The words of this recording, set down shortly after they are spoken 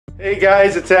Hey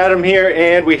guys, it's Adam here,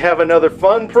 and we have another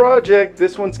fun project.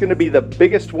 This one's going to be the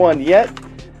biggest one yet.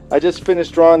 I just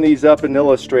finished drawing these up in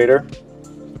Illustrator.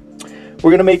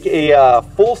 We're going to make a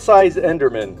full-size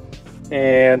Enderman,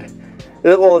 and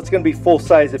well, it's going to be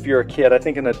full-size if you're a kid. I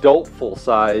think an adult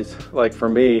full-size, like for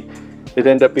me, it'd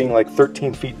end up being like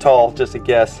 13 feet tall, just a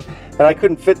guess. And I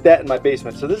couldn't fit that in my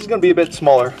basement, so this is going to be a bit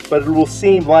smaller, but it will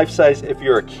seem life-size if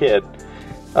you're a kid,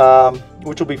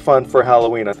 which will be fun for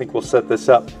Halloween. I think we'll set this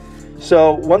up.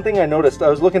 So one thing I noticed, I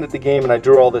was looking at the game and I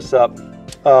drew all this up.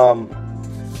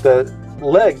 The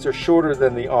legs are shorter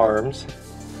than the arms,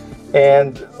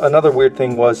 and another weird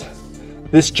thing was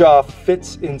this jaw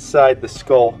fits inside the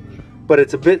skull, but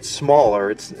it's a bit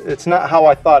smaller. It's not how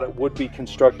I thought it would be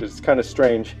constructed. It's kind of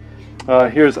strange. I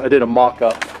did a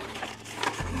mock-up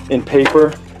in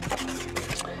paper.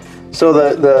 So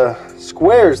the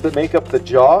squares that make up the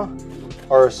jaw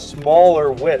are a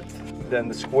smaller width than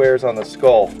the squares on the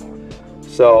skull.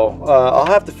 So I'll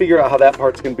have to figure out how that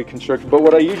part's going to be constructed. But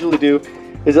what I usually do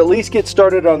is at least get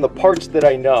started on the parts that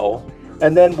I know,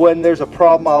 and then when there's a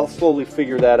problem, I'll slowly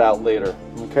figure that out later.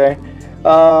 Okay.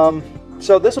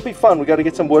 So this will be fun. We got to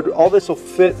get some wood. All this will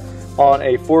fit on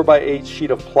a 4x8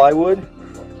 sheet of plywood,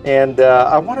 and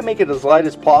I want to make it as light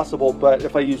as possible. But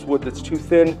if I use wood that's too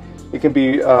thin, it can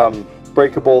be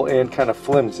breakable and kind of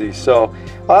flimsy. So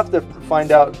I'll have to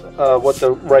find out what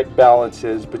the right balance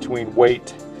is between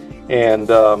weight and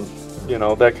you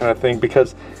know, that kind of thing,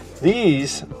 because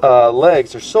these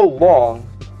legs are so long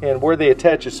and where they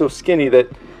attach is so skinny that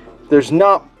there's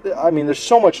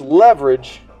so much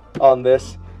leverage on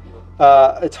this.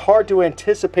 It's hard to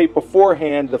anticipate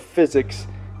beforehand the physics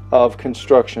of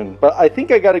construction, but I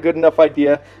think I got a good enough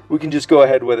idea. We can just go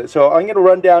ahead with it. So I'm going to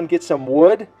run down, get some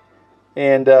wood,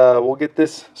 and we'll get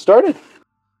this started.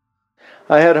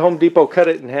 I had Home Depot cut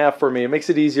it in half for me. It makes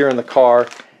it easier in the car,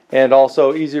 and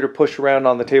also easier to push around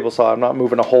on the table saw. I'm not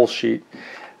moving a whole sheet.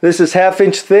 This is 1/2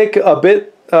 inch thick, a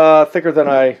bit thicker than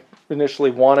I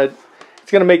initially wanted. It's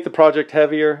going to make the project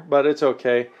heavier, but it's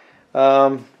okay.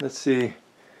 Let's see.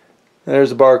 There's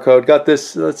the barcode. Got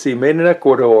this, let's see, made in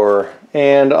Ecuador.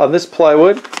 And on this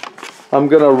plywood, I'm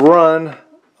going to run,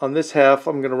 on this half,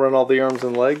 I'm going to run all the arms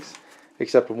and legs,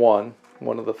 except one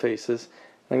of the faces.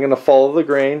 I'm going to follow the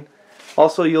grain.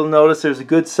 Also, you'll notice there's a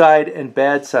good side and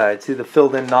bad side. See the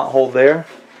filled in knot hole there?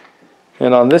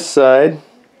 And on this side,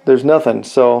 there's nothing.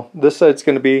 So this side's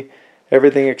going to be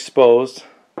everything exposed,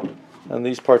 and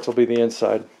these parts will be the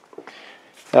inside.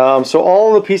 So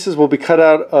all the pieces will be cut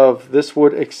out of this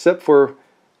wood except for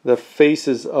the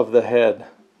faces of the head.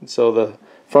 So the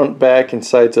front, back, and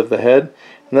sides of the head.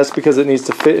 And that's because it needs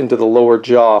to fit into the lower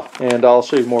jaw. And I'll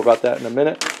show you more about that in a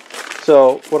minute.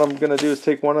 So what I'm going to do is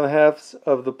take 1/2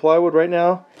 of the plywood right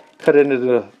now, cut it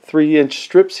into 3-inch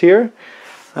strips here.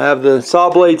 I have the saw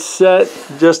blade set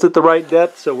just at the right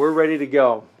depth, so we're ready to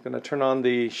go. I'm going to turn on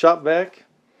the shop vac,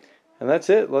 and that's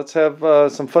it. Let's have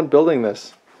some fun building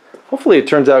this. Hopefully it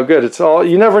turns out good.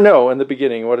 You never know in the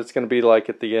beginning what it's going to be like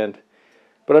at the end,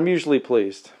 but I'm usually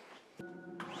pleased.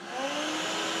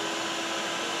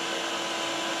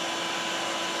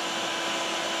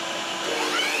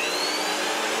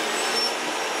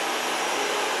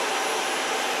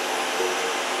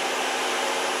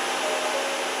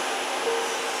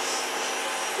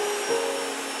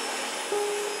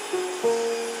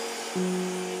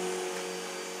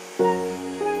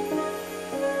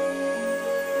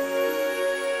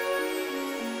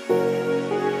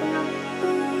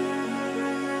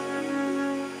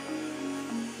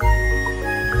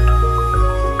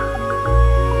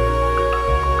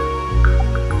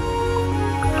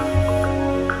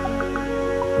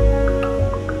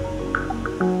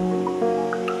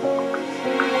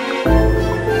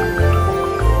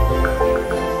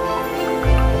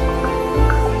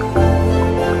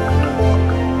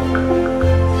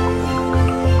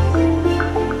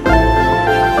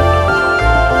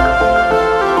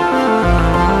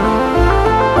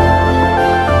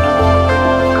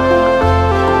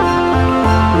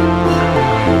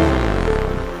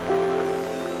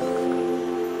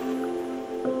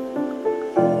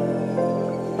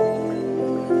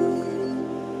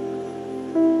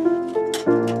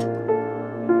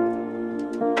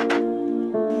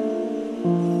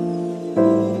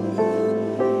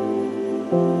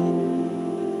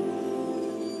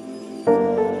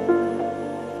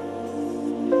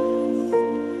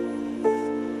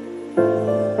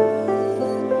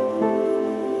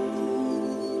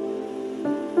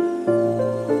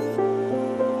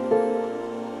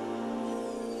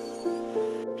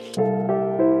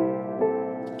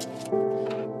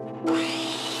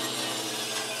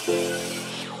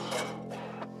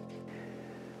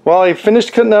 Well, I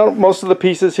finished cutting out most of the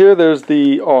pieces here. There's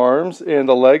the arms and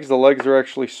the legs. The legs are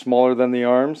actually smaller than the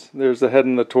arms. There's the head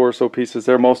and the torso pieces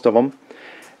there, most of them.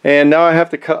 And now I have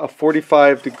to cut a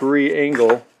 45-degree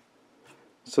angle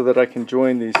so that I can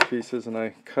join these pieces. And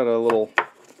I cut a little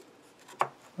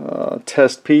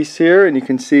test piece here, and you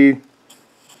can see it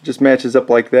just matches up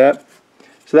like that.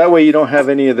 So that way you don't have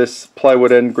any of this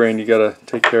plywood end grain you gotta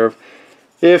take care of.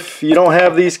 If you don't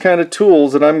have these kind of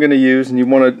tools that I'm going to use and you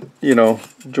want to, you know,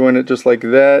 join it just like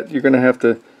that, you're going to have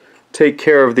to take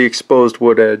care of the exposed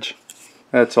wood edge.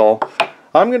 That's all.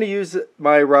 I'm going to use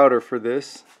my router for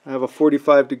this. I have a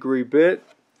 45-degree bit,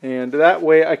 and that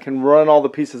way I can run all the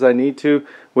pieces I need to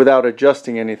without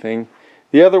adjusting anything.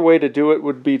 The other way to do it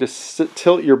would be to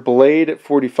tilt your blade at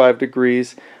 45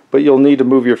 degrees, but you'll need to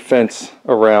move your fence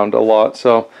around a lot.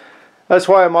 So that's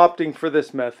why I'm opting for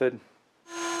this method.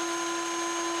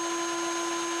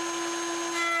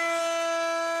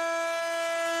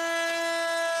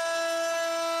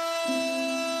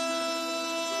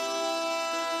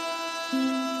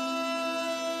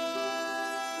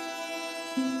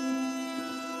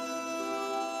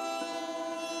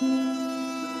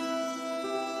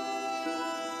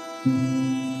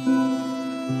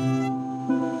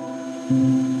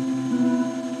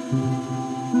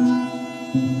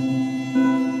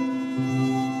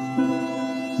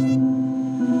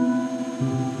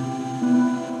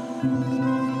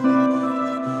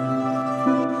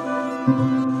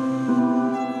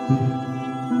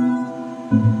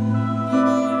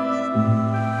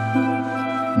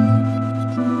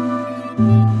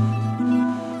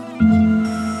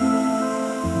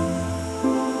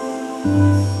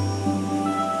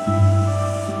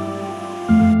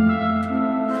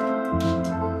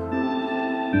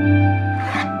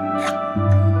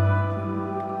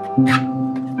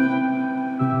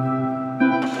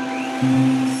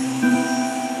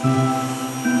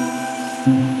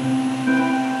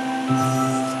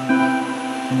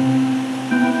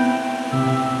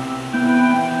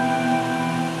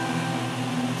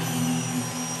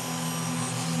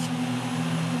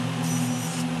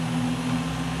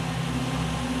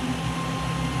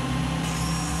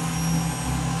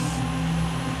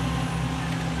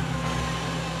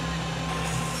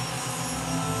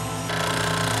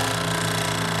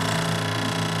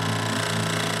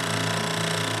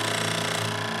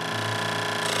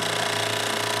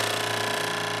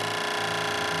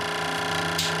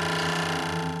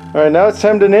 Alright, now it's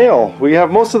time to nail. We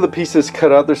have most of the pieces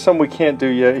cut out. There's some we can't do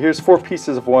yet. Here's 4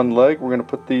 pieces of one leg. We're going to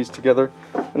put these together.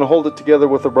 I'm going to hold it together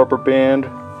with a rubber band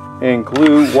and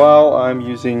glue while I'm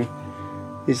using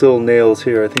these little nails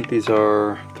here. I think these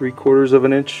are 3/4 of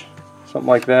an inch, something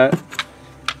like that.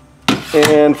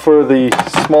 And for the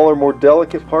smaller, more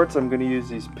delicate parts, I'm going to use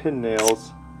these pin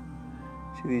nails.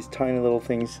 See these tiny little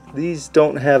things? These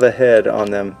don't have a head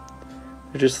on them.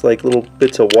 They're just like little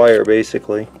bits of wire,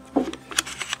 basically.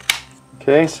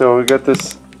 Okay, so we got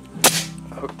this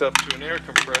hooked up to an air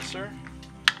compressor,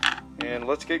 and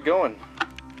let's get going.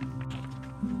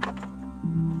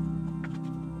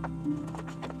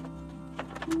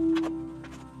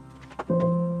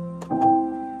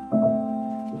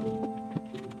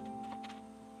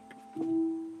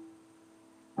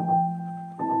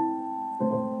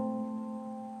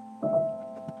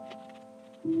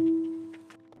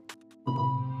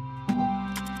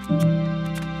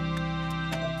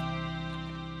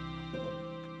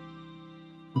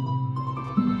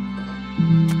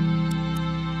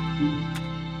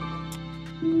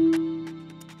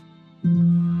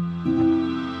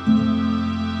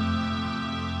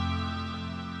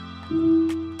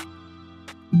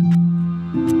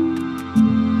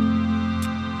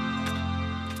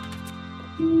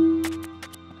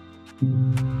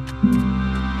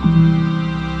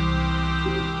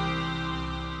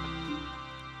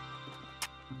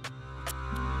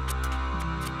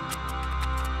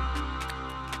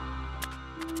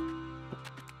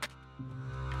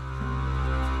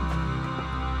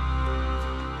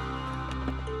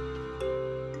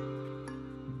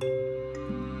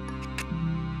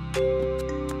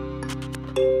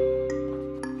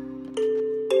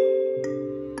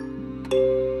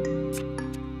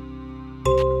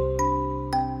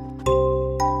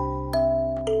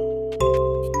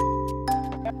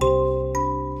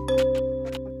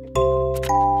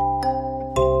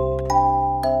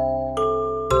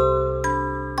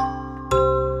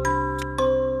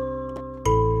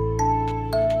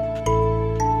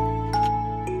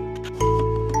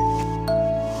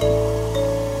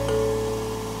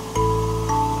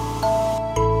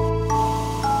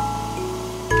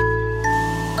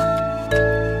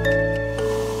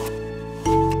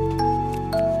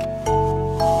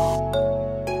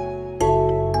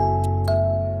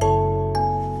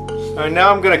 Alright,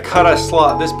 now I'm going to cut a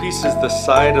slot. This piece is the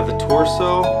side of the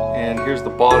torso, and here's the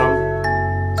bottom.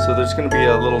 So there's going to be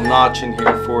a little notch in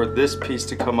here for this piece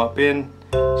to come up in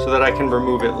so that I can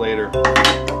remove it later.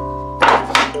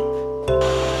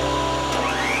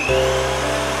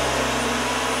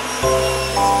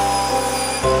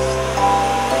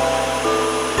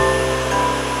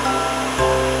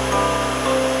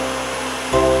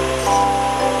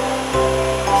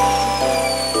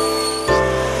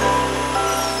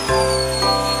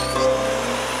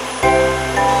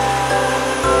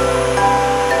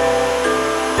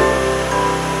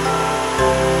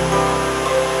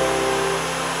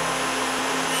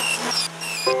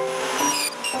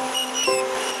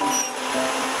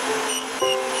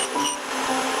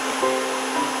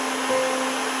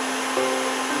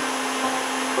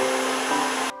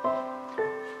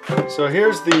 So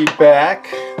here's the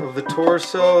back of the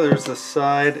torso, there's the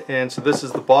side, and so this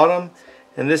is the bottom,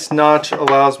 and this notch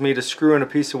allows me to screw in a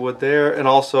piece of wood there and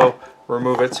also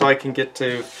remove it so I can get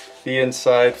to the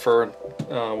inside for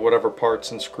whatever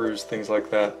parts and screws, things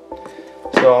like that.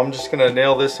 So I'm just going to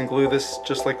nail this and glue this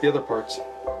just like the other parts.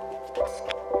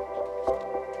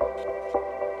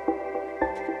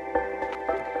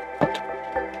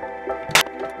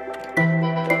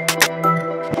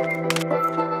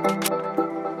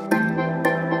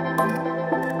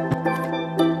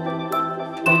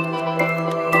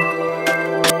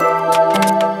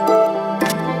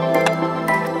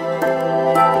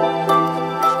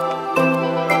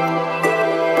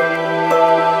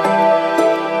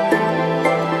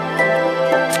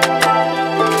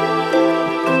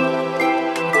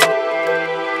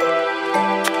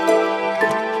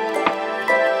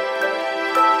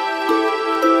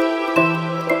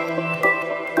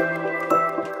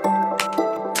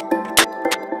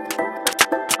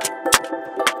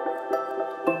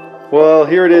 Well,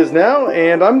 here it is now,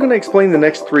 and I'm going to explain the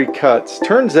next 3 cuts.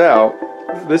 Turns out,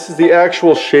 this is the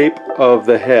actual shape of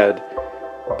the head,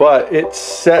 but it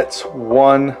sets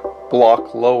 1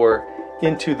 block lower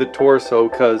into the torso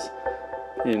because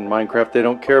in Minecraft they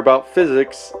don't care about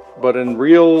physics, but in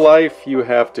real life you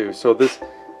have to. So this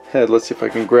head, let's see if I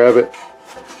can grab it,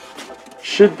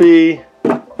 should be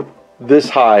this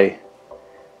high,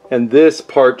 and this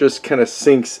part just kind of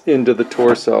sinks into the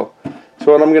torso.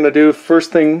 So what I'm going to do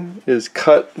first thing is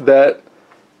cut that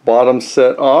bottom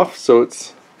set off so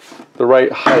it's the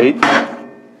right height.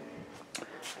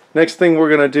 Next thing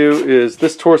we're going to do is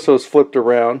this torso is flipped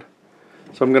around.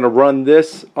 So I'm going to run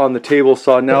this on the table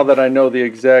saw now that I know the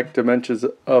exact dimensions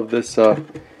of this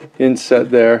inset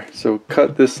there. So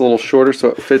cut this a little shorter so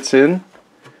it fits in.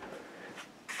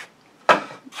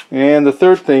 And the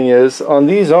third thing is on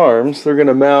these arms they're going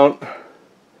to mount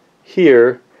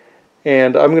here.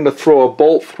 And I'm going to throw a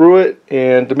bolt through it,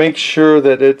 and to make sure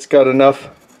that it's got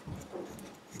enough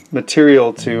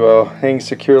material to hang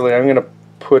securely, I'm going to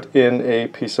put in a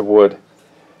piece of wood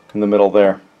in the middle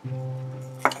there.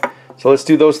 So let's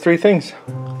do those 3 things.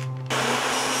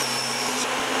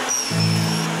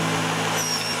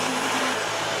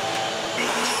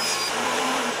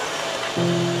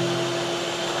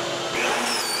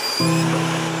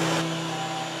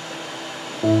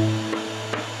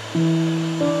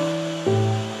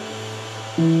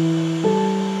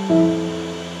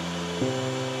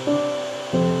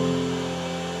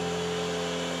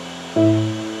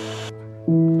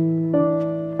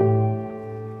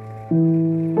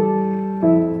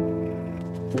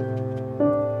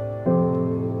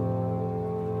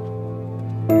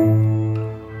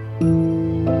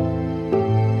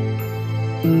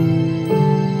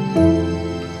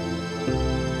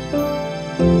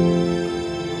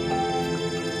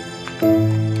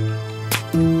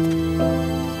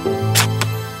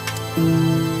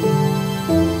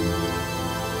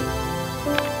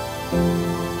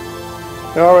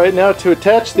 Alright, now to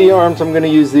attach the arms I'm going to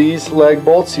use these lag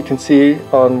bolts. You can see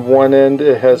on one end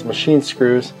it has machine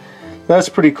screws. That's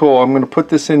pretty cool. I'm going to put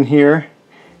this in here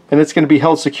and it's going to be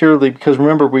held securely because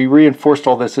remember we reinforced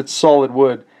all this. It's solid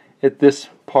wood at this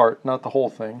part, not the whole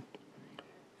thing.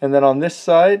 And then on this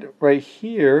side right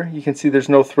here you can see there's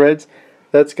no threads.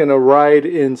 That's going to ride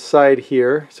inside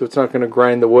here so it's not going to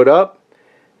grind the wood up.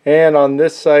 And on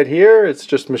this side here it's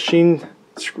just machine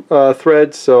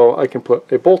threads so I can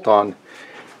put a bolt on.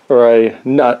 Or a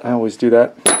nut, I always do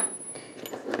that.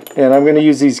 And I'm going to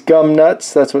use these gum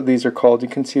nuts, that's what these are called. You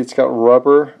can see it's got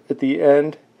rubber at the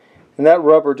end. And that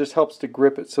rubber just helps to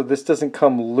grip it so this doesn't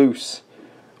come loose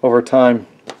over time.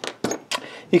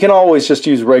 You can always just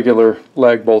use regular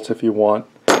lag bolts if you want.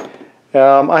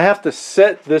 I have to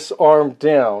set this arm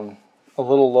down a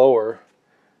little lower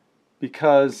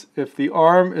because if the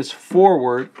arm is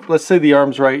forward, let's say the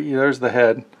arm's right, there's the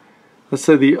head. let's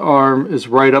say the arm is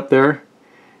right up there.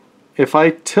 If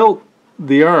I tilt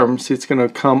the arm, see, it's going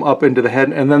to come up into the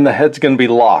head, and then the head's going to be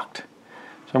locked.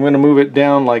 So I'm going to move it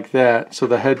down like that so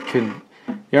the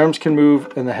arms can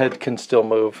move and the head can still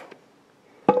move.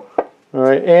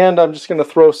 Alright, and I'm just going to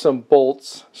throw some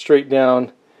bolts straight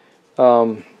down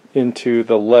into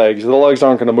the legs. The legs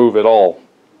aren't going to move at all.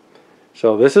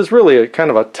 So this is really a kind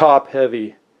of a top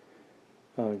heavy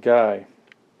guy.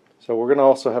 So we're going to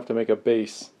also have to make a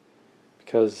base,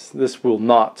 because this will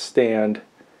not stand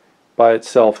by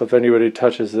itself. If anybody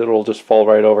touches it, it'll just fall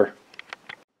right over.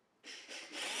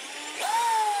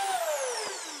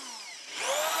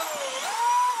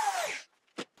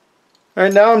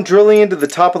 Alright, now I'm drilling into the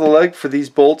top of the leg for these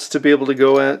bolts to be able to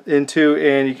go into,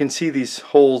 and you can see these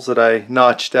holes that I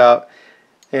notched out.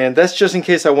 And that's just in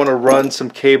case I want to run some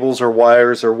cables or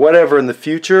wires or whatever in the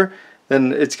future,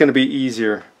 then it's going to be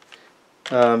easier.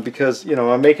 Because, you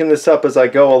know, I'm making this up as I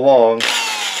go along,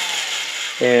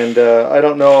 and I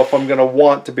don't know if I'm going to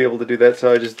want to be able to do that,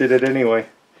 so I just did it anyway,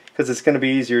 because it's going to be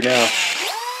easier now.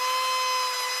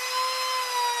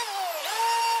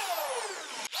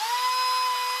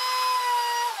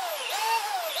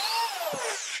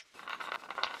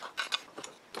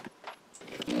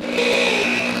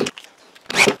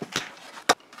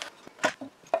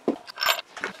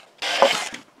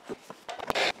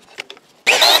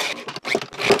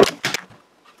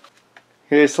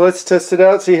 Okay, so let's test it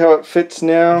out, see how it fits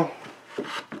now.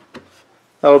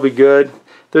 That'll be good.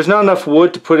 There's not enough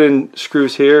wood to put in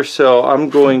screws here, so I'm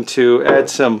going to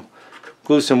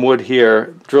glue some wood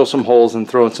here, drill some holes and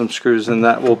throw in some screws, and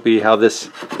that will be how this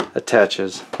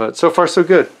attaches. But so far so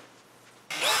good.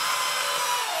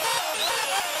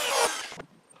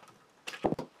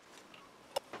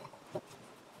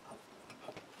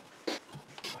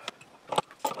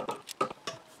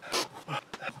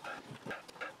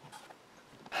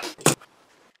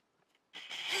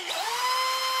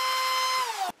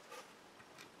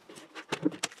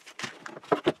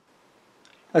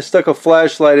 I stuck a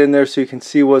flashlight in there so you can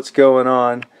see what's going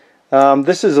on.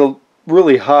 This is a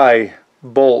really high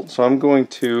bolt, so I'm going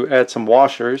to add some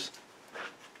washers.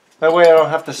 That way I don't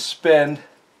have to spend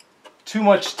too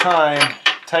much time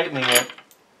tightening it.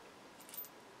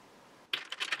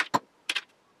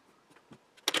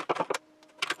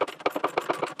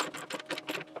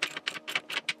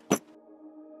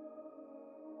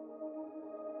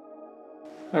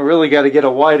 I really got to get a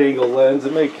wide angle lens.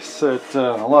 It makes it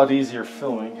a lot easier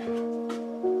filming.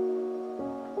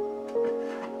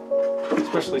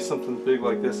 Especially something big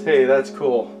like this. Hey, that's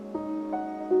cool.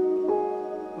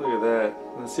 Look at that.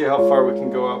 Let's see how far we can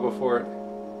go out before it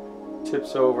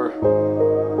tips over.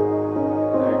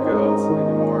 There it goes.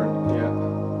 Any more? Yeah.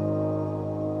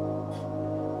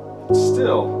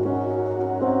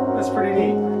 Still, that's pretty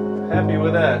neat. Happy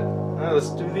with that. Alright, let's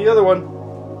do the other one.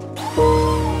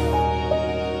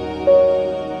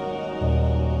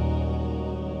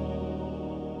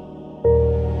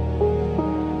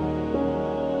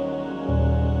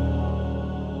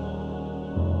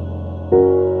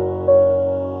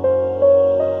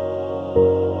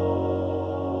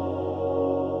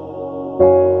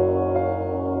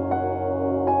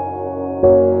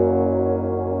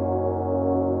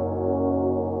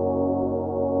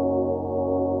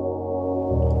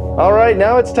 Alright,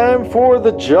 now it's time for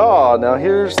the jaw. Now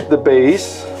here's the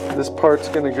base. This part's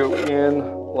going to go in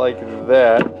like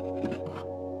that.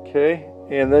 Okay,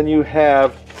 and then you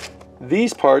have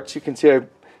these parts. You can see I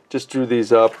just drew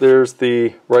these up. There's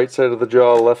the right side of the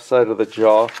jaw, left side of the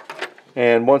jaw.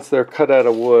 And once they're cut out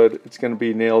of wood, it's going to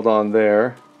be nailed on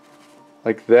there.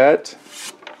 Like that.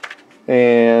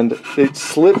 And it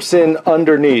slips in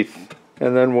underneath.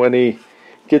 And then when he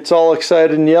gets all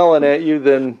excited and yelling at you,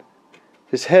 then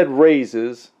his head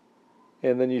raises,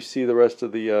 and then you see the rest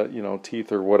of the you know,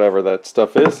 teeth or whatever that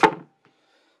stuff is.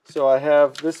 So I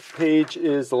have, this page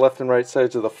is the left and right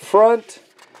sides of the front.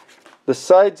 The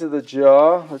sides of the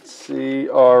jaw, let's see,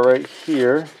 are right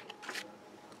here.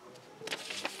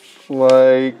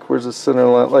 Like, where's the center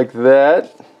line? Like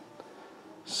that.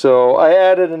 So I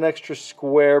added an extra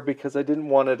square because I didn't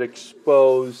want it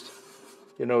exposed,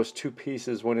 you know, as two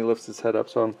pieces when he lifts his head up.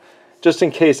 So I'm, just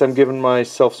in case, I'm giving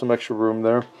myself some extra room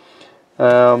there.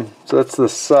 So that's the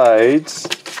sides.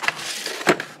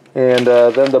 And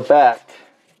then the back.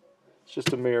 It's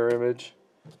just a mirror image.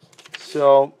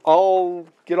 So I'll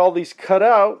get all these cut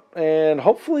out, and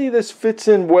hopefully this fits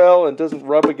in well and doesn't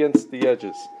rub against the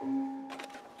edges.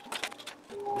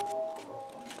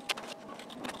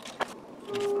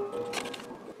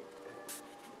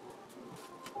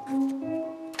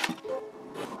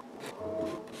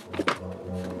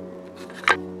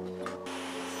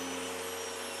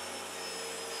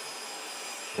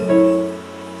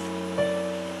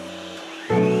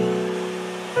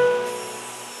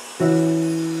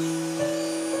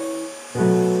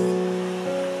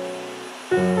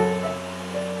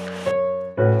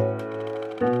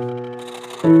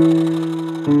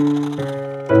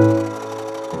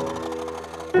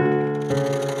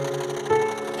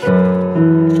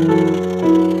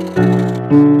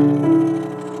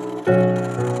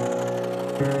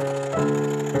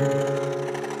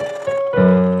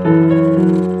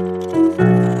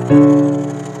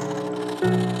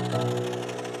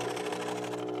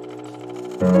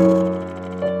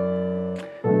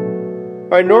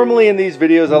 Alright, normally in these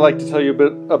videos I like to tell you a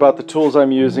bit about the tools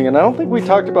I'm using, and I don't think we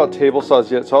talked about table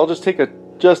saws yet, so I'll just take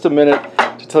just a minute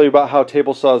to tell you about how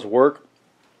table saws work.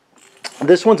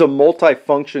 This one's a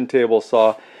multi-function table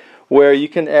saw where you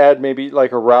can add maybe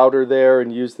like a router there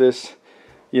and use this,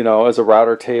 you know, as a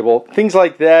router table, things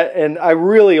like that, and I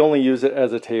really only use it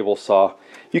as a table saw.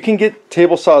 You can get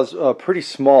table saws pretty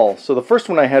small. So the first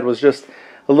one I had was just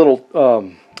a little,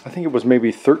 I think it was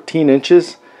maybe 13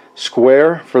 inches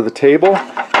square for the table,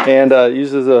 and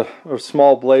uses a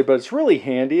small blade, but it's really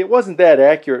handy. It wasn't that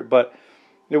accurate, but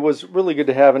it was really good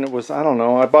to have, and it was, I don't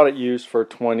know, I bought it used for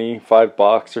 25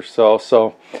 bucks or so.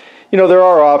 So, you know, there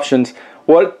are options.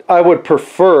 What I would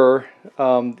prefer,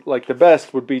 like the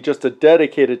best, would be just a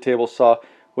dedicated table saw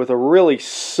with a really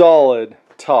solid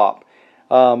top.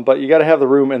 But you got to have the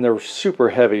room, and they're super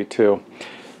heavy too.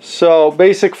 So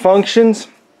basic functions,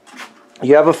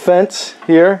 you have a fence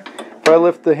here. If I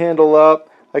lift the handle up,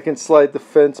 I can slide the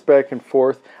fence back and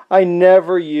forth. I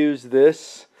never use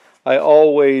this. I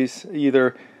always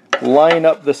either line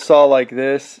up the saw like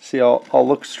this. See, I'll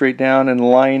look straight down and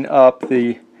line up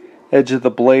the edge of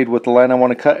the blade with the line I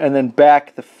want to cut, and then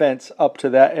back the fence up to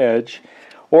that edge.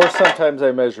 Or sometimes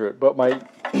I measure it, but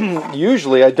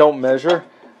usually I don't measure.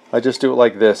 I just do it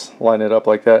like this, line it up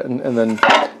like that, and then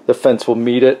the fence will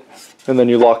meet it, and then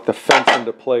you lock the fence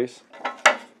into place.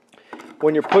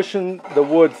 When you're pushing the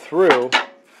wood through,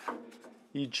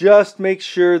 you just make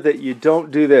sure that you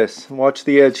don't do this. Watch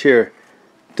the edge here.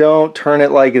 Don't turn it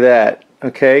like that,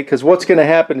 okay? Because what's going to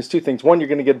happen is two things. One, you're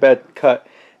going to get a bad cut,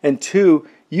 and two,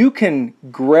 you can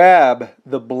grab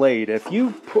the blade. If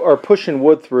you are pushing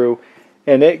wood through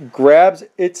and it grabs,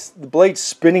 the blade's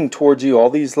spinning towards you. All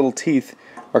these little teeth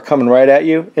are coming right at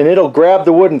you, and it'll grab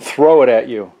the wood and throw it at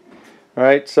you. All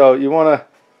right, so you want to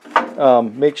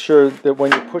make sure that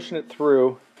when you're pushing it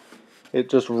through, it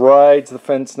just rides the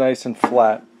fence nice and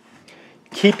flat.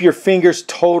 Keep your fingers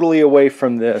totally away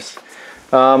from this.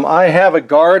 I have a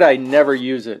guard. I never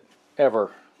use it,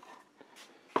 ever.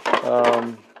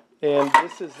 And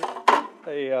this is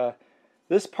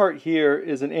this part here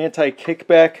is an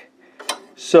anti-kickback.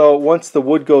 So once the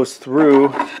wood goes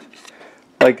through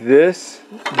like this,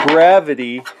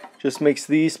 gravity just makes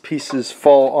these pieces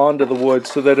fall onto the wood,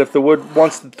 so that if the wood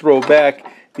wants to throw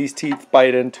back, these teeth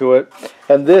bite into it.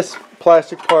 And this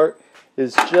plastic part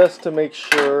is just to make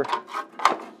sure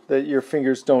that your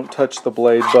fingers don't touch the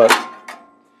blade, but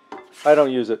I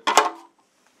don't use it.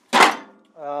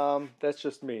 That's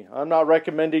just me. I'm not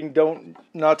recommending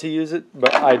not to use it,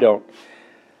 but I don't.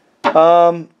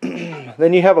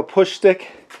 Then you have a push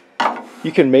stick.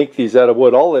 You can make these out of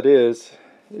wood. All it is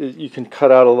you can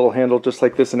cut out a little handle just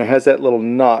like this, and it has that little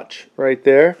notch right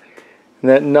there, and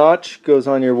that notch goes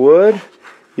on your wood.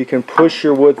 You can push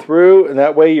your wood through, and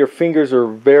that way your fingers are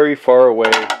very far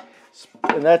away,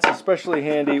 and that's especially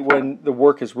handy when the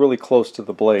work is really close to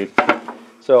the blade.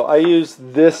 So I use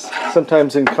this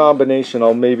sometimes in combination.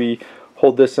 I'll maybe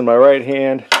hold this in my right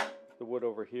hand, the wood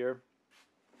over here.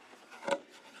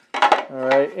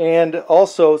 Alright, and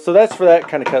also, so that's for that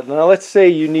kind of cut. Now let's say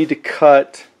you need to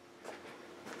cut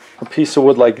a piece of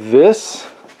wood like this.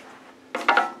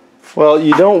 Well,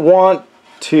 you don't want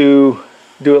to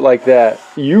do it like that.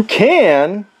 You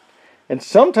can, and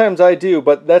sometimes I do,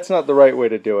 but that's not the right way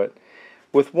to do it.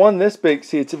 With one this big,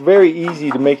 see, it's very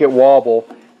easy to make it wobble,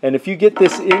 and if you get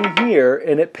this in here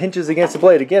and it pinches against the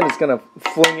blade, again, it's going to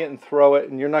fling it and throw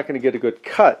it, and you're not going to get a good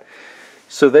cut.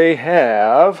 So they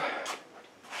have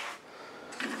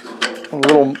a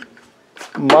little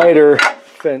miter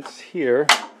fence here.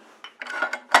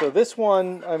 So this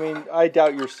one, I mean, I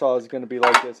doubt your saw is going to be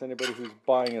like this. Anybody who's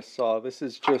buying a saw, this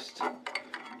is just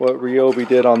what Ryobi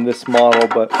did on this model,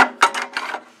 but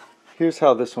here's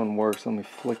how this one works. Let me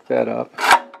flick that up.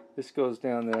 This goes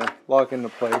down there, lock into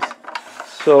place.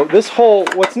 So this whole,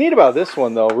 what's neat about this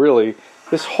one though, really,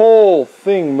 this whole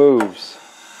thing moves.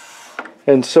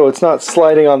 And so it's not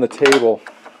sliding on the table.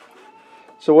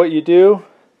 So what you do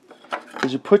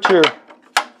is you put your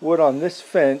wood on this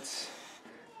fence,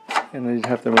 and then you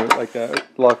have to move it like that,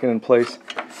 lock it in place,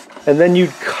 and then you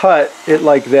cut it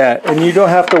like that, and you don't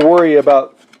have to worry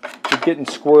about it getting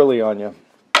squirrely on you.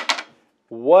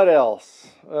 What else?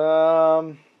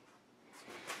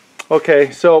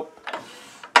 Okay, so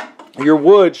your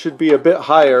wood should be a bit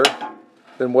higher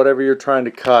than whatever you're trying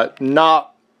to cut,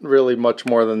 not really much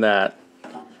more than that.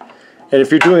 And if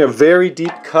you're doing a very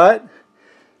deep cut,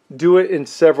 do it in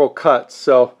several cuts.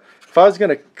 So if I was going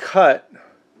to cut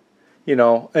you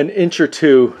know, an inch or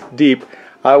two deep,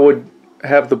 I would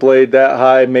have the blade that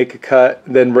high, make a cut,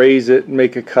 then raise it and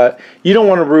make a cut. You don't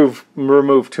want to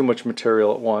remove too much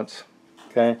material at once.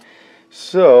 Okay,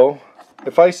 so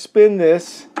if I spin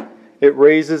this, it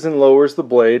raises and lowers the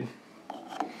blade.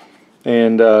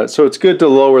 And so it's good to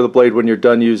lower the blade when you're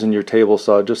done using your table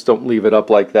saw. Just don't leave it up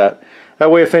like that.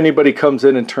 That way if anybody comes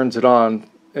in and turns it on,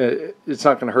 it's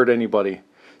not going to hurt anybody.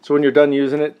 So when you're done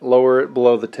using it, lower it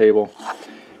below the table.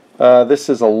 This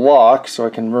is a lock, so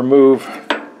I can remove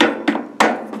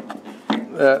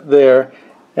that there,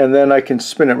 and then I can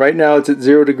spin it. Right now it's at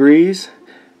 0 degrees,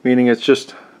 meaning it's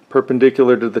just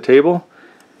perpendicular to the table.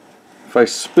 If I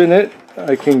spin it,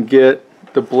 I can get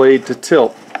the blade to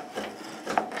tilt.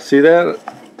 See that?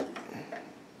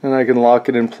 And I can lock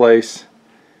it in place.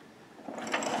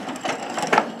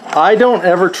 I don't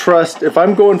ever trust, if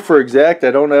I'm going for exact,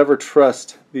 I don't ever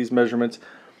trust these measurements.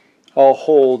 I'll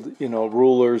hold, you know,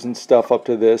 rulers and stuff up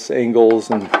to this, angles,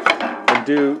 and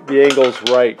do the angles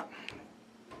right.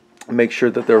 Make sure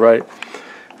that they're right.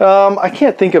 I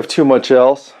can't think of too much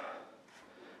else.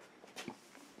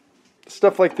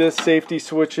 Stuff like this, safety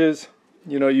switches,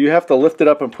 you know, you have to lift it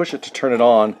up and push it to turn it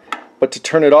on. But to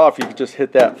turn it off, you can just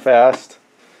hit that fast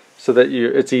so that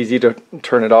it's easy to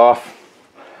turn it off.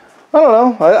 I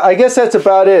don't know. I guess that's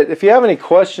about it. If you have any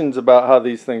questions about how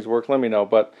these things work, let me know.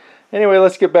 But anyway,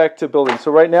 let's get back to building.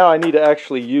 So right now I need to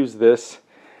actually use this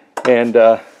and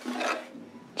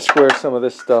square some of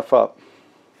this stuff up.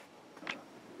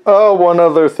 Oh, one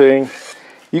other thing.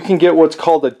 You can get what's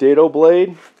called a dado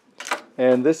blade.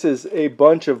 And this is a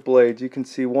bunch of blades. You can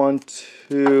see 1,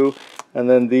 2, and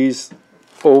then these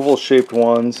oval shaped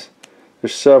ones.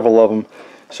 There's several of them.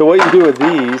 So what you do with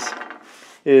these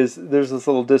is there's this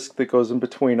little disc that goes in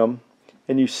between them,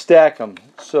 and you stack them.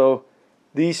 So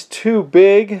these two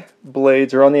big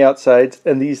blades are on the outsides,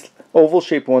 and these oval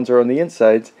shaped ones are on the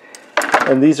insides,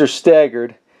 and these are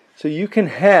staggered. So you can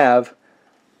have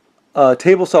a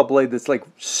table saw blade that's like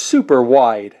super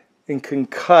wide and can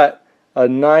cut a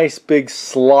nice big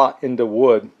slot into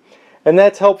wood. And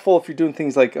that's helpful if you're doing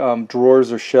things like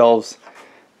drawers or shelves.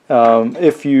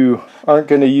 If you aren't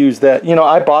going to use that, you know,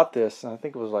 I bought this, I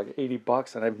think it was like 80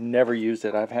 bucks, and I've never used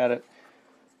it. I've had it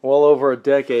well over a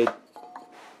decade.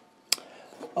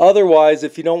 Otherwise,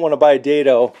 if you don't want to buy a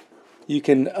dado, you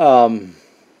can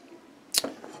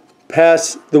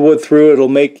pass the wood through. It'll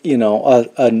make, you know,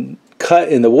 a cut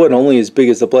in the wood only as big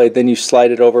as the blade. Then you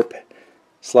slide it over,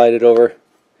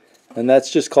 and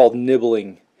that's just called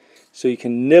nibbling. So you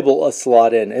can nibble a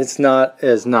slot in. It's not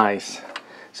as nice.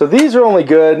 So these are only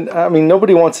good. I mean,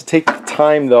 nobody wants to take the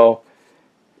time though.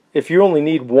 If you only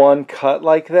need one cut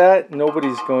like that,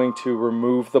 nobody's going to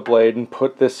remove the blade and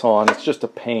put this on. It's just a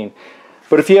pain.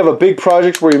 But if you have a big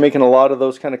project where you're making a lot of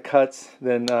those kind of cuts,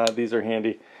 then these are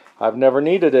handy. I've never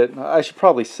needed it. I should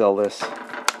probably sell this.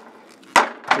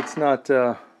 It's not,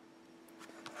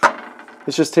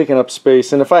 it's just taking up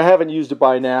space. And if I haven't used it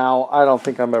by now, I don't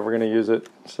think I'm ever going to use it.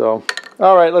 So,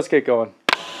 all right, let's get going.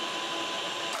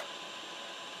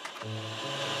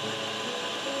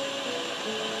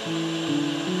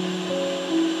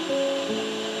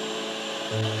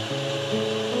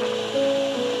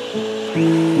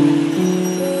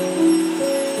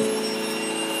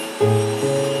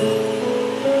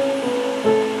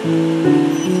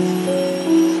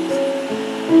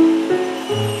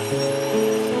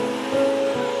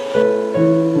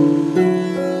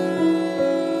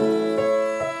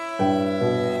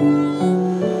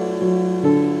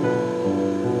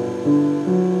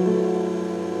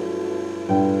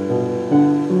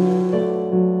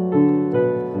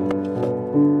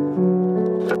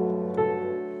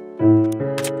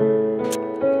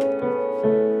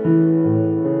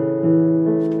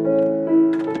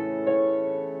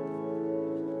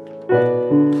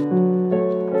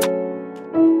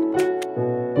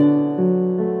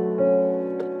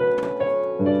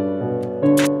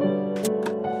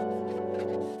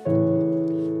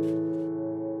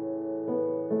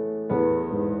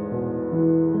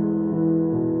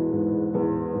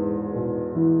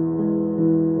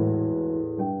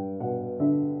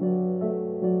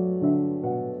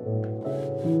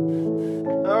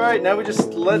 Alright, now we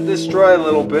just let this dry a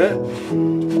little bit,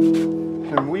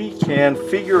 and we can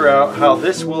figure out how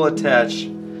this will attach.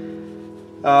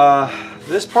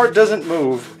 This part doesn't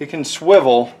move. It can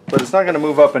swivel, but it's not going to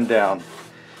move up and down.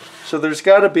 So there's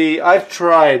got to be, I've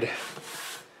tried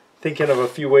thinking of a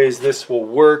few ways this will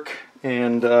work,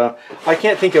 and I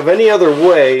can't think of any other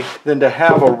way than to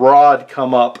have a rod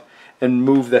come up and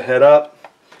move the head up.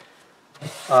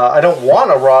 I don't want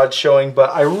a rod showing, but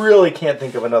I really can't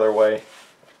think of another way.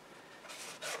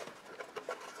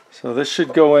 So this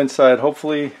should go inside.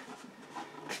 Hopefully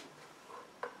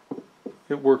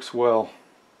it works well.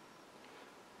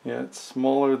 Yeah, it's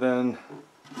smaller than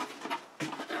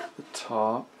the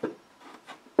top.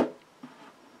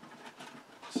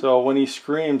 So when he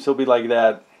screams, he'll be like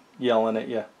that, yelling at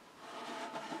you.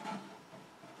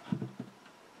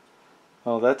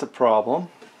 Oh, that's a problem.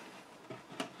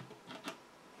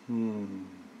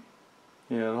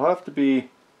 Yeah, it'll have to be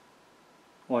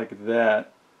like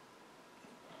that,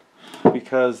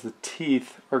 because the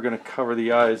teeth are going to cover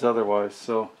the eyes otherwise.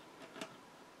 So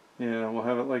yeah, we'll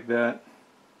have it like that.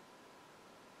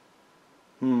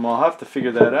 I'll have to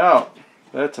figure that out.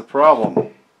 That's a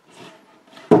problem.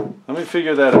 Let me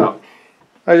figure that out.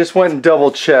 I just went and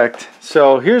double checked.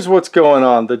 So here's what's going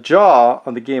on. The jaw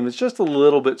on the game is just a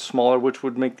little bit smaller, which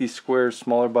would make these squares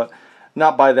smaller, but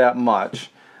not by that much.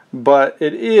 But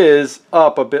it is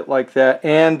up a bit like that,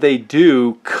 and they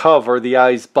do cover the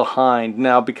eyes behind.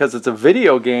 Now, because it's a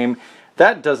video game,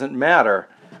 that doesn't matter.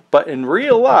 But in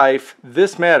real life,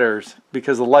 this matters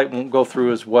because the light won't go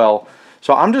through as well.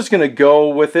 So I'm just going to go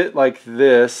with it like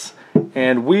this,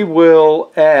 and we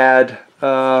will add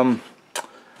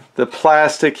the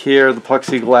plastic here, the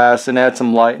plexiglass, and add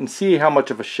some light and see how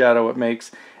much of a shadow it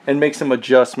makes, and make some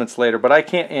adjustments later. But I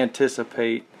can't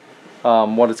anticipate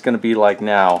what it's going to be like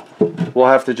now. We'll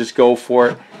have to just go for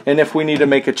it, and if we need to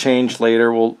make a change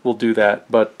later, we'll do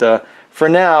that. But for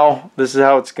now, this is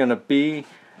how it's going to be.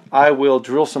 I will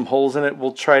drill some holes in it.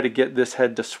 We'll try to get this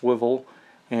head to swivel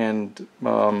and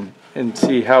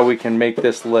see how we can make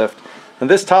this lift. And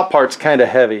this top part's kind of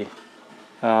heavy,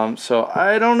 so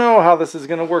I don't know how this is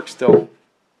going to work still.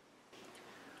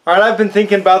 Alright, I've been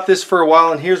thinking about this for a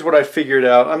while, and here's what I figured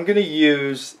out. I'm going to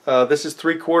use, this is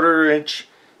 3/4 inch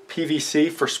PVC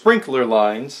for sprinkler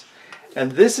lines,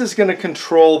 and this is going to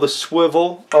control the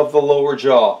swivel of the lower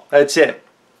jaw. That's it.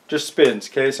 Just spins.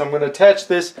 Okay, so I'm going to attach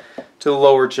this to the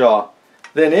lower jaw.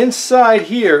 Then inside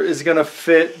here is going to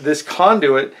fit this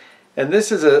conduit, and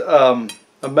this is a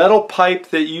metal pipe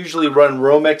that you usually run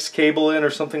Romex cable in or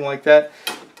something like that.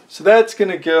 So that's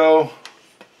going to go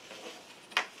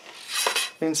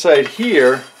inside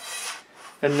here,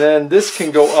 and then this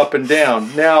can go up and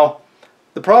down. Now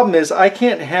the problem is I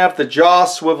can't have the jaw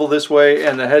swivel this way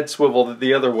and the head swivel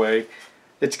the other way.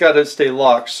 It's got to stay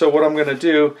locked. So what I'm going to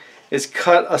do is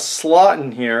cut a slot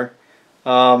in here,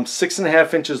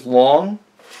 6.5 inches long,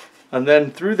 and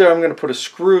then through there I'm going to put a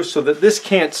screw so that this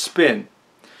can't spin.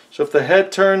 So if the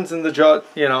head turns and the jaw,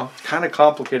 you know, it's kind of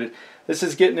complicated. This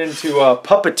is getting into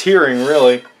puppeteering,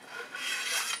 really.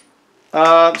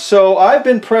 So I've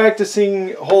been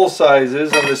practicing hole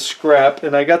sizes on this scrap,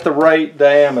 and I got the right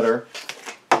diameter.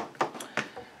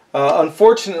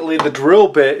 Unfortunately, the drill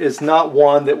bit is not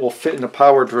one that will fit in a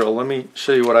power drill. Let me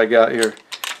show you what I got here.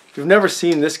 If you've never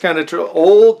seen this kind of drill,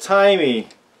 old-timey.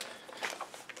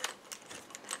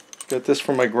 Got this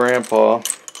from my grandpa.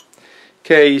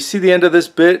 Okay, you see the end of this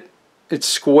bit? It's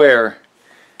square.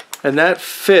 And that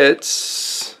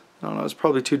fits, I don't know, it's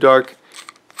probably too dark.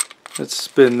 Let's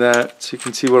spin that so you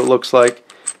can see what it looks like.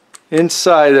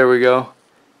 Inside, there we go.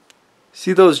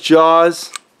 See those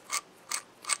jaws?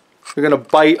 They're going to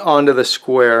bite onto the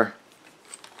square.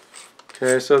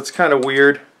 Okay, so it's kind of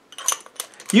weird.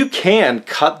 You can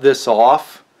cut this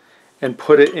off and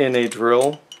put it in a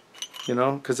drill, you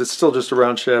know, because it's still just a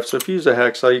round shaft. So if you use a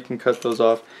hacksaw, you can cut those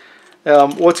off.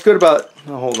 What's good about,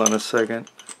 oh, hold on a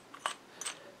second.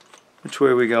 Which way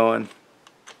are we going?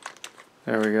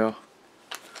 There we go.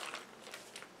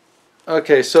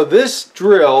 Okay, so this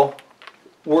drill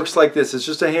works like this. It's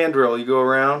just a hand drill. You go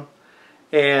around,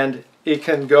 and it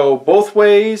can go both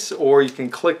ways, or you can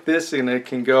click this and it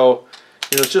can go,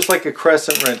 you know, it's just like a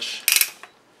crescent wrench.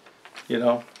 You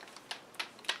know,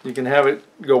 you can have it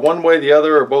go one way, the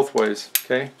other, or both ways.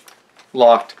 Okay,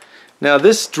 locked. Now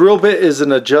this drill bit is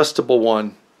an adjustable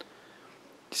one.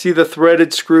 See the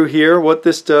threaded screw here? What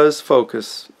this does,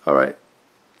 focus. Alright,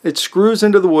 it screws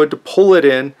into the wood to pull it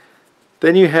in.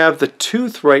 Then you have the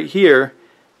tooth right here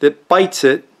that bites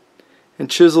it and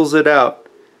chisels it out.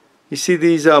 You see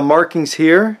these markings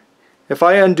here? If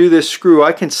I undo this screw,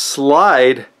 I can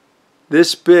slide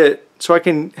this bit so I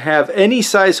can have any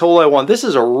size hole I want. This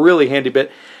is a really handy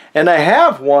bit, and I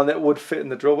have one that would fit in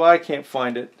the drill, but I can't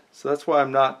find it. So that's why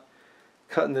I'm not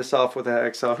cutting this off with a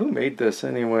hacksaw. Who made this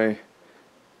anyway?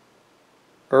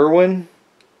 Irwin?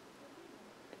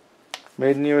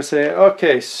 Made in USA.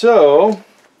 Okay, so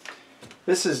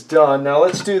this is done. Now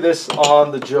let's do this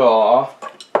on the jaw.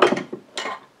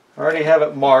 I already have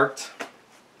it marked.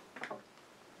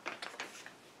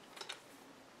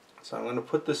 So I'm going to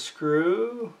put the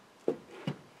screw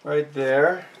right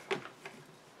there,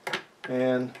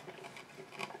 and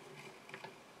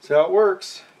how it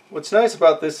works. What's nice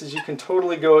about this is you can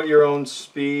totally go at your own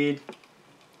speed.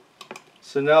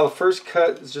 So now the first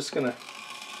cut is just going to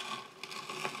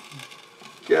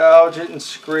gouge it and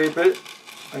scrape it.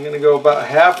 I'm going to go about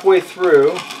halfway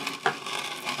through.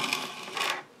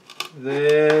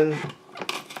 Then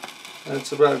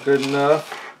that's about good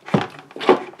enough.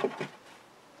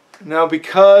 Now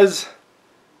because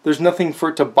there's nothing for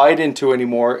it to bite into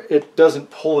anymore, it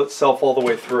doesn't pull itself all the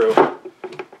way through.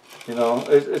 You know,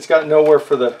 it's got nowhere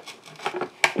for the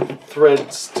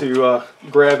threads to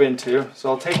grab into. So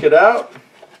I'll take it out.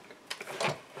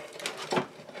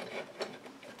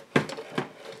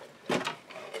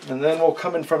 And then we'll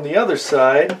come in from the other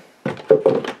side.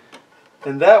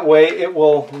 And that way it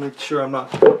will, make sure I'm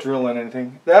not drilling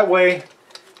anything. That way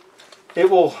it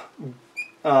will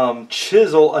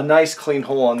chisel a nice clean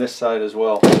hole on this side as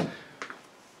well.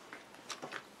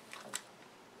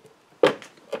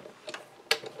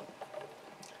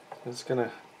 It's going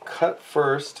to cut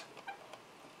first.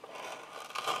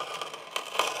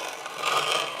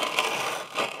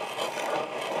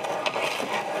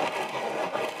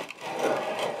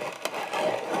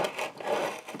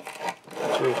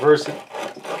 Let's reverse it,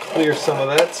 clear some of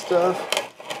that stuff.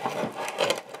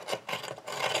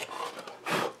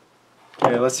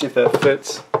 Okay, let's see if that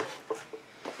fits.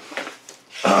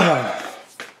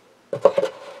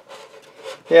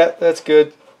 Yeah, that's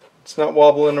good. It's not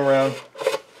wobbling around.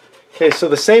 Okay, so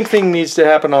the same thing needs to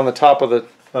happen on the top of the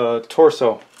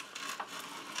torso.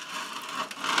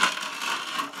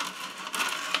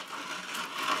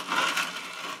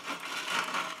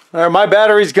 Alright, my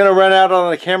battery's going to run out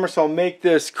on the camera, so I'll make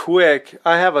this quick.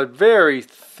 I have a very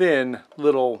thin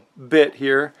little bit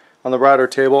here on the router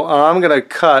table. I'm going to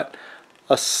cut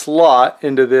a slot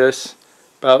into this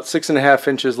about 6.5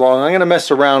 inches long. I'm going to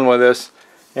mess around with this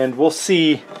and we'll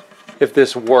see if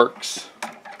this works.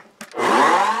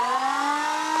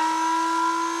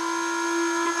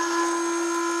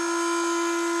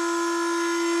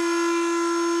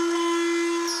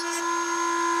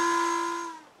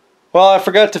 Well, I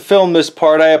forgot to film this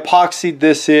part. I epoxied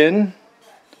this in,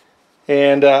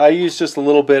 and I used just a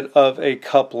little bit of a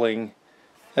coupling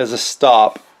as a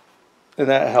stop, and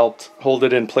that helped hold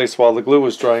it in place while the glue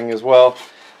was drying as well.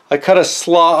 I cut a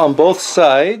slot on both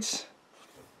sides,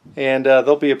 and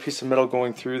there'll be a piece of metal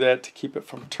going through that to keep it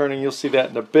from turning. You'll see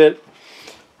that in a bit.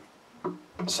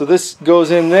 So this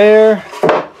goes in there,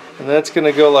 and that's going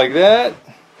to go like that.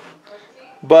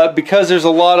 But because there's a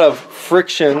lot of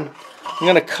friction, I'm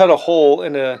going to cut a hole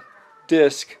in a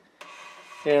disc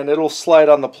and it'll slide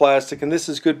on the plastic, and this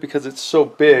is good because it's so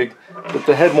big that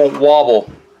the head won't wobble.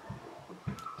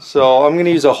 So I'm going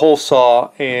to use a hole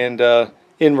saw and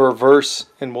in reverse,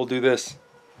 and we'll do this.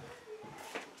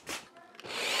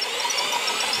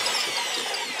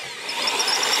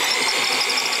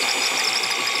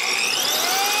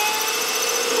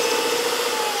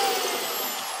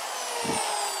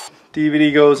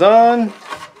 DVD goes on.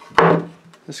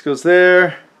 This goes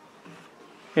there,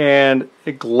 and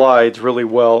it glides really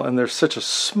well, and there's such a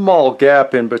small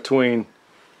gap in between.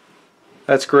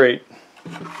 That's great.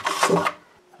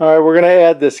 Alright, we're going to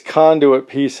add this conduit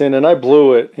piece in, and I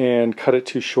blew it and cut it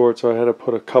too short, so I had to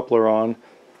put a coupler on.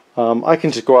 I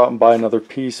can just go out and buy another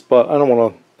piece, but I don't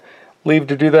want to leave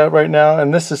to do that right now,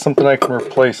 and this is something I can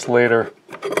replace later.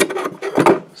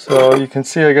 So you can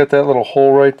see I got that little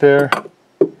hole right there.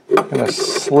 I'm going to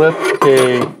slip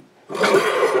a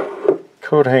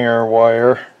coat hanger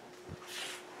wire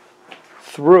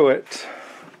through it.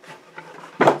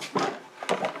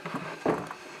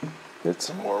 Get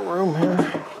some more room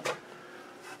here.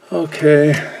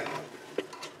 Okay.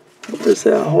 What is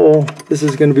that hole? This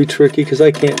is going to be tricky because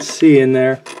I can't see in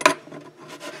there.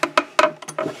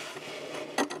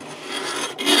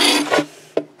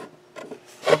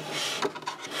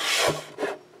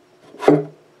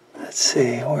 Let's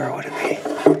see, where would it be?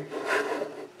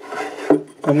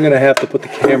 I'm going to have to put the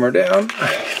camera down.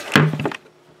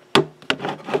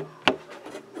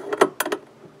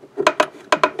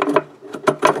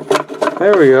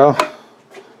 There we go.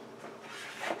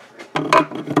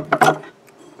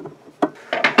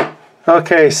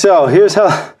 Okay, so here's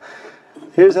how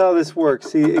this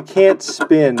works. See, it can't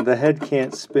spin. The head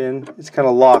can't spin. It's kind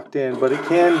of locked in, but it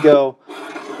can go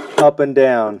up and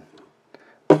down.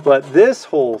 But this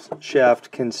whole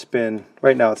shaft can spin.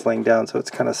 Right now it's laying down, so it's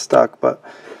kind of stuck. But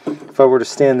if I were to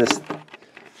stand this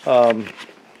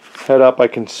head up, I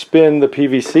can spin the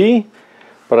PVC,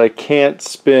 but I can't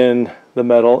spin the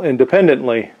metal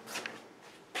independently.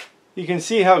 You can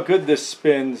see how good this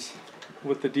spins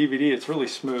with the DVD. It's really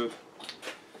smooth.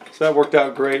 So that worked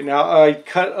out great. Now I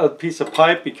cut a piece of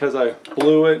pipe because I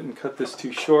blew it and cut this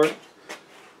too short.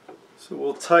 So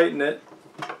we'll tighten it.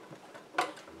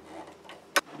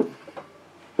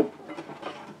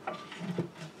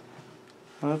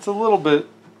 That's a little bit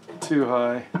too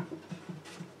high,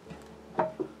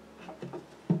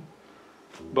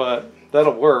 but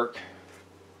that'll work.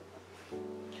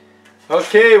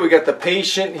 Okay, we got the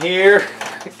patient here.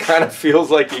 It kind of feels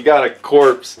like you got a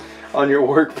corpse on your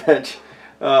workbench.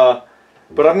 But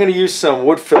I'm going to use some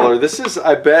wood filler. This is,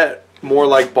 I bet, more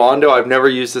like Bondo. I've never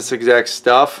used this exact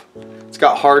stuff. It's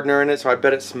got hardener in it, so I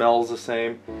bet it smells the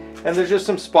same. And there's just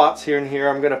some spots here and here.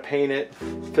 I'm going to paint it,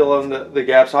 fill in the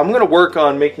gaps. I'm going to work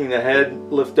on making the head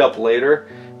lift up later,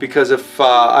 because if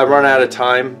I run out of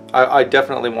time, I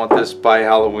definitely want this by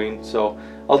Halloween. So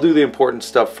I'll do the important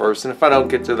stuff first. And if I don't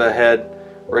get to the head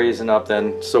raising up,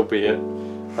 then so be it.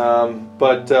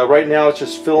 But right now it's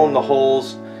just fill in the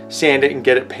holes, sand it, and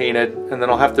get it painted. And then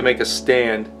I'll have to make a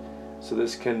stand so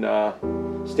this can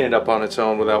stand up on its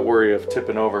own without worry of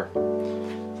tipping over.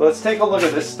 So let's take a look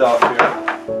at this stuff here.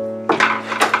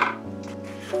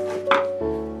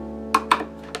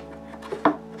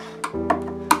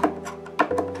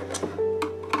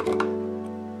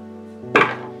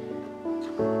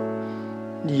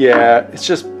 Yeah, it's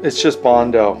just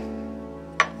Bondo.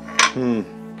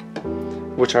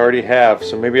 Which I already have,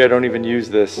 so maybe I don't even use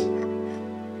this,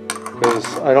 because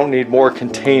I don't need more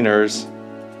containers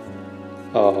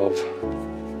of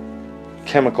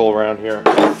chemical around here.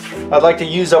 I'd like to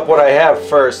use up what I have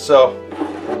first, so,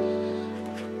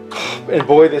 and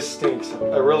boy, this stinks.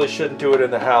 I really shouldn't do it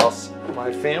in the house.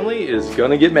 My family is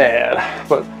gonna get mad,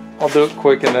 but I'll do it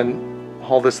quick and then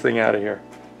haul this thing out of here.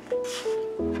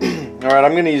 Alright,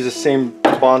 I'm gonna use the same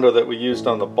Bondo that we used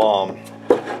on the bomb.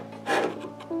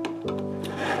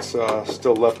 It's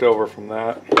still left over from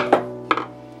that.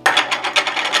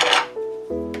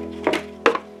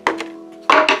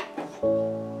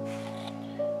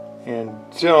 And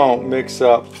don't mix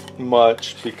up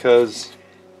much, because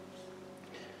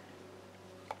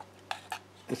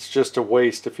it's just a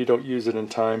waste if you don't use it in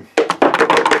time.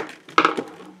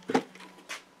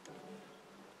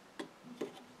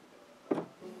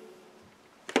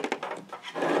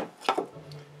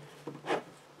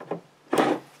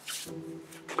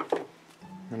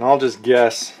 And I'll just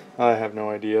guess. I have no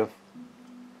idea.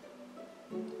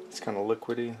 It's kind of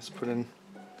liquidy. Let's put in.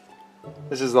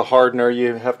 This is the hardener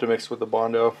you have to mix with the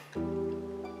Bondo.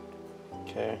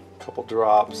 Okay, a couple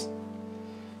drops.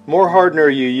 The more hardener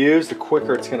you use, the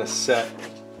quicker it's going to set.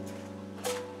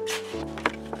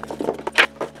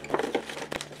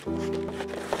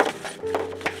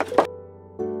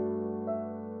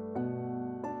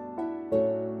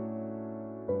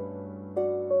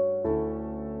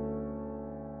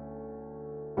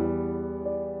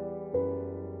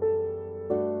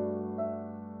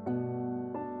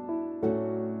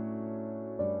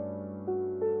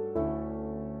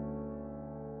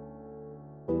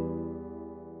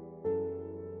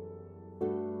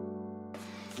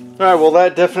 Alright, well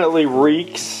that definitely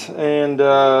reeks, and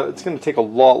it's going to take a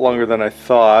lot longer than I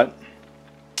thought.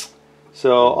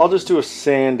 So I'll just do a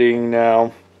sanding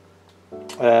now,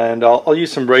 and I'll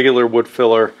use some regular wood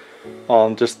filler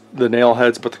on just the nail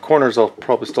heads, but the corners I'll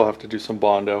probably still have to do some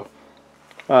Bondo.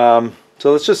 So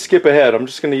let's just skip ahead. I'm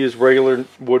just going to use regular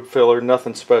wood filler,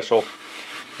 nothing special,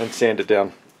 and sand it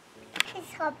down.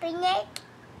 He's helping it?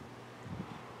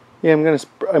 Yeah, I'm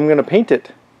gonna paint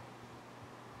it.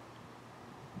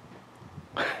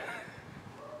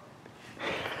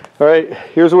 Alright,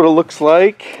 here's what it looks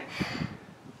like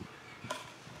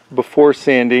before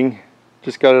sanding.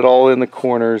 Just got it all in the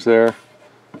corners there.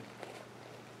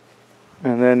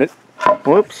 And then it,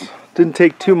 whoops, didn't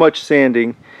take too much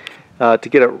sanding to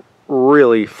get it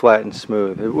really flat and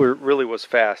smooth. It really was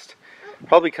fast.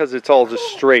 Probably because it's all just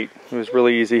straight. It was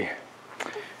really easy.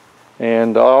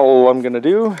 And all I'm going to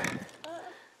do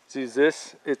is use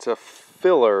this. It's a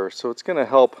filler, so it's going to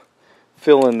help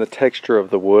fill in the texture of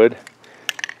the wood.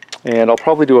 And I'll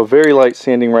probably do a very light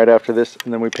sanding right after this,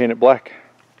 and then we paint it black.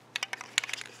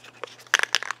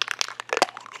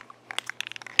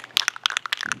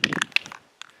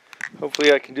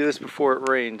 Hopefully I can do this before it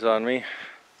rains on me.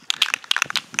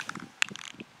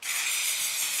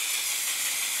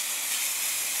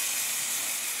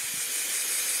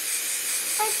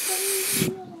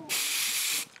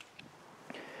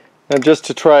 And just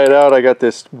to try it out, I got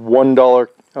this $1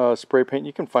 spray paint.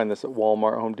 You can find this at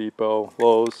Walmart, Home Depot,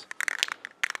 Lowe's.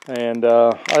 And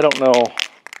I don't know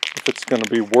if it's going to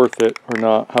be worth it or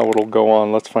not, how it'll go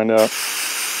on. Let's find out.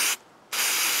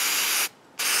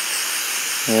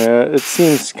 Yeah, it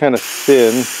seems kind of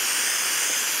thin.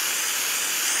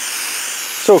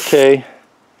 It's okay,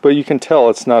 but you can tell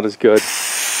it's not as good.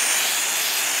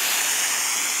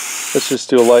 Let's just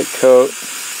do a light coat.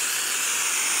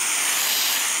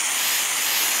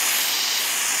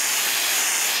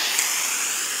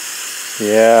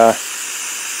 Yeah,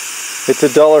 it's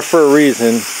 $1 for a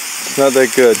reason. It's not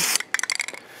that good.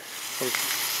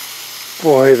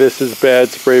 Boy, this is bad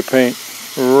spray paint.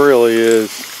 It really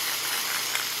is.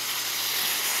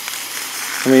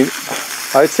 I mean,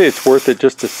 I'd say it's worth it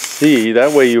just to see.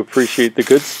 That way you appreciate the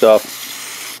good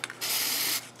stuff.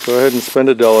 Go ahead and spend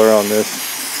 $1 on this.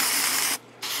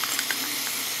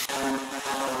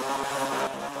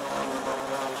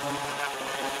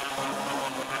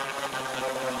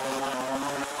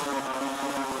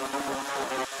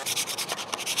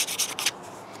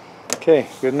 Okay,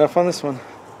 good enough on this one.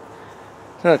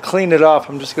 I'm gonna clean it off.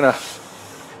 I'm just gonna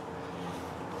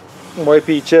wipe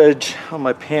each edge on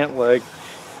my pant leg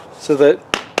so that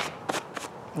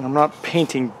I'm not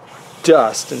painting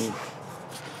dust and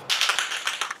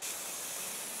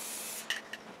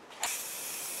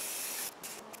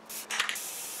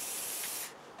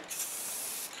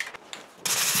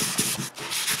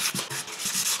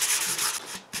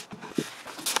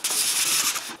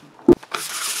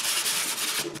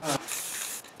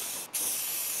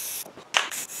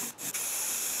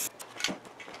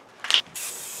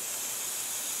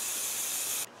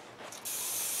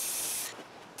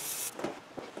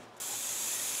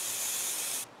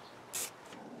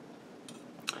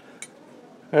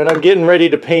and I'm getting ready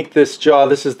to paint this jaw.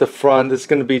 This is the front. This is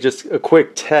going to be just a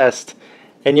quick test.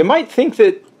 And you might think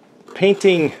that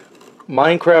painting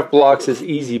Minecraft blocks is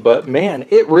easy, but man,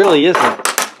 it really isn't.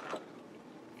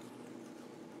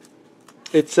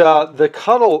 It's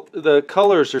the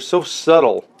colors are so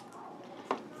subtle.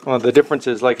 The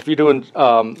differences, like if you're doing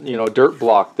you know, dirt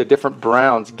block, the different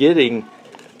browns, getting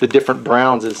the different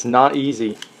browns is not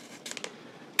easy.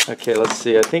 Okay, let's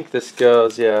see. I think this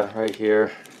goes, yeah, right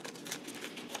here.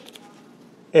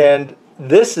 And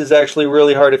this is actually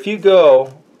really hard. If you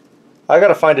go, I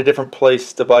gotta find a different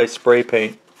place to buy spray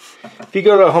paint. If you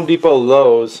go to Home Depot,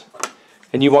 Lowe's,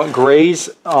 and you want grays,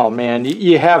 oh man,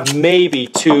 you have maybe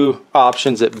 2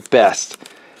 options at best.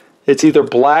 It's either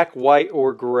black, white,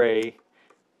 or gray,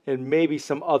 and maybe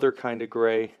some other kind of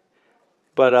gray.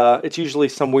 But it's usually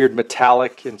some weird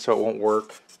metallic, and so it won't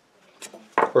work.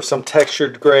 Or some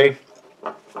textured gray.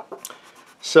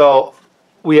 So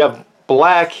we have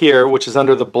black here, which is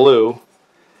under the blue,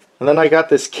 and then I got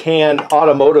this canned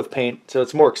automotive paint, so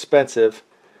it's more expensive,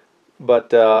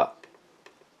 but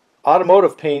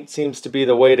automotive paint seems to be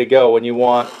the way to go when you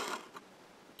want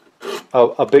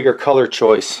a bigger color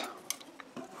choice.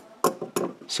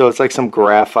 So it's like some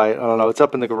graphite, I don't know, it's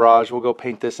up in the garage. We'll go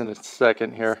paint this in a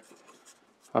second here.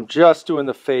 I'm just doing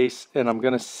the face, and I'm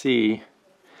gonna see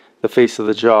the face of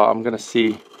the jaw. I'm gonna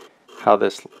see how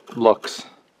this looks.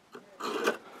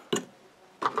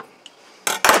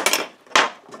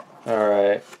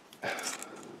 Alright.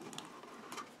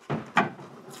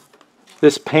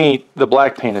 This paint, the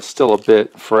black paint, is still a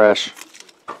bit fresh.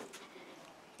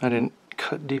 I didn't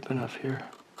cut deep enough here.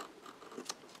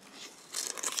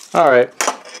 Alright.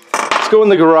 Let's go in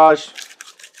the garage.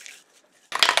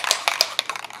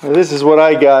 Now, this is what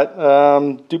I got.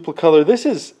 Duplicolor.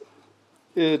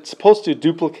 It's supposed to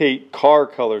duplicate car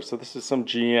color, so this is some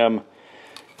GM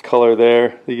color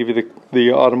there. They give you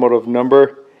the automotive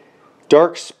number.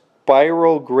 Dark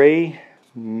spiral gray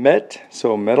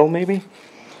so metal maybe,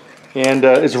 and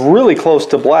it's really close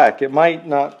to black. It might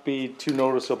not be too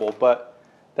noticeable, but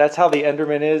that's how the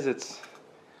Enderman is. It's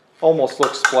almost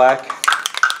looks black,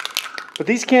 but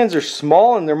these cans are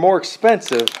small and they're more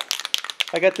expensive.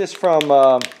 I got this from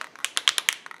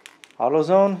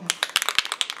AutoZone,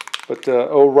 but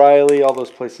O'Reilly, all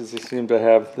those places, they seem to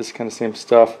have this kind of same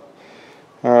stuff.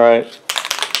 All right.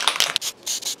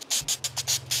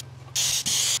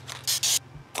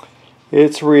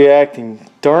 It's reacting.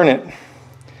 Darn it.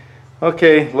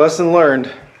 Okay, lesson learned.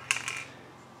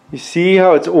 You see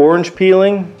how it's orange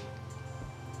peeling?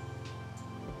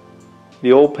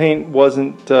 The old paint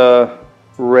wasn't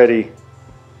ready.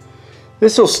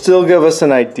 This will still give us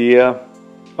an idea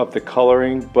of the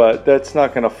coloring, but that's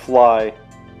not going to fly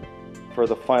for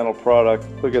the final product.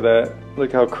 Look at that.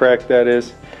 Look how cracked that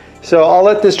is. So I'll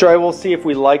let this dry. We'll see if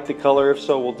we like the color. If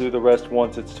so, we'll do the rest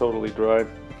once it's totally dry.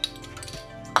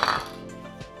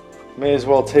 May as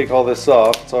well take all this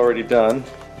off. It's already done.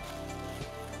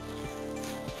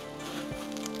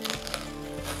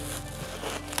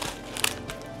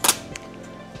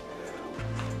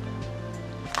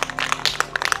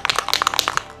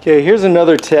 Okay, here's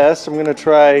another test. I'm going to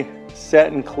try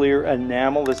satin clear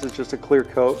enamel. This is just a clear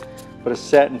coat, but a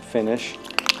satin finish.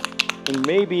 And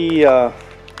maybe the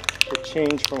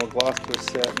change from a gloss to a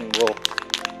satin will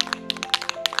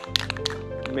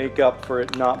make up for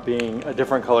it not being a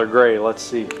different color gray. Let's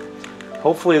see.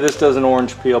 Hopefully this doesn't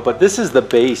orange peel, but this is the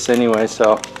base anyway,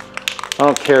 so I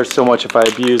don't care so much if I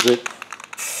abuse it.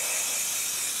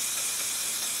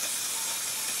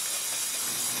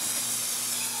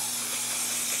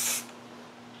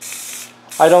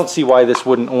 I don't see why this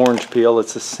wouldn't orange peel.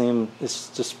 It's the same, it's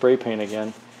just spray paint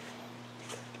again.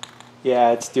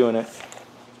 Yeah, it's doing it.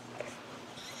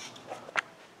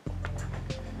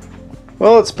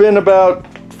 Well, it's been about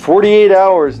 48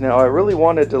 hours now. I really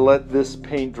wanted to let this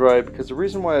paint dry because the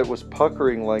reason why it was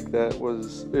puckering like that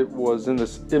was it was in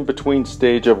this in-between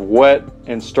stage of wet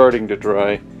and starting to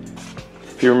dry.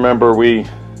 If you remember, we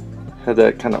had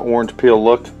that kind of orange peel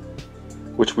look,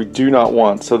 which we do not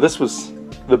want. So this was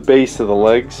the base of the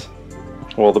legs,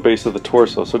 well, the base of the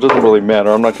torso, so it doesn't really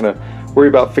matter. I'm not going to worry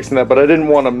about fixing that, but I didn't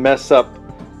want to mess up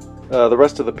the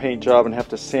rest of the paint job and have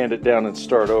to sand it down and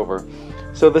start over.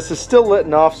 So this is still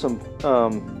letting off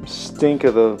some stink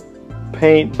of the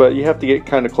paint, but you have to get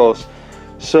kind of close.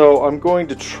 So I'm going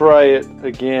to try it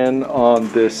again on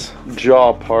this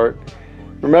jaw part.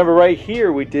 Remember, right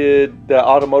here we did the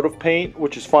automotive paint,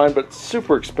 which is fine, but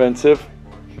super expensive.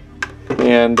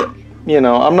 And you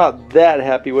know, I'm not that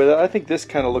happy with it. I think this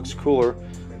kind of looks cooler,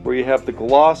 where you have the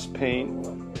gloss paint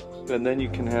and then you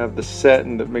can have the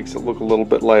satin that makes it look a little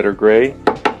bit lighter gray.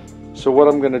 So what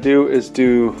I'm going to do is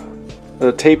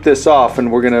tape this off,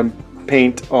 and we're going to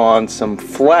paint on some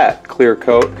flat clear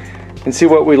coat and see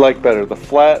what we like better, the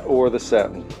flat or the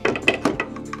satin.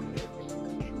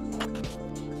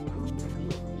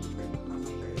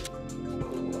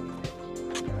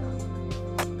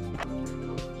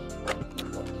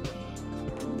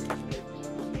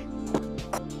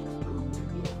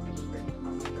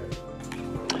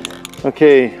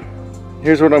 Okay,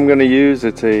 here's what I'm going to use.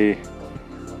 It's a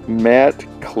matte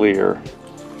clear.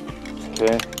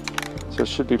 Okay, so it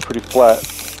should be pretty flat.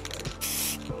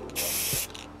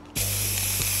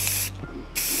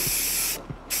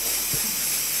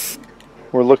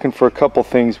 We're looking for a couple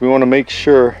things. We want to make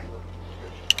sure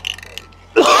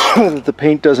that the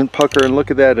paint doesn't pucker, and look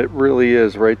at that, it really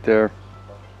is right there.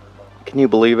 Can you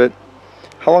believe it?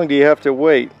 How long do you have to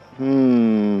wait?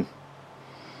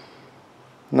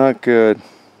 Not good.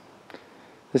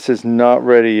 This is not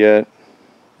ready yet.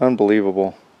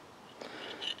 Unbelievable.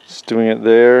 Just doing it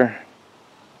there,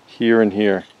 here, and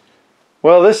here.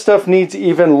 Well, this stuff needs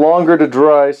even longer to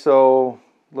dry, so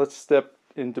let's step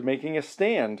into making a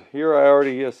stand. Here I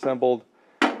already assembled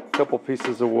a couple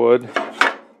pieces of wood.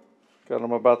 Got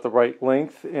them about the right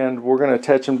length, and we're going to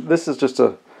attach them. This is just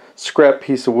a scrap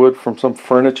piece of wood from some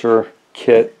furniture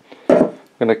kit. I'm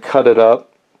going to cut it up.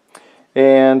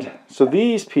 And so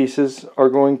these pieces are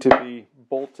going to be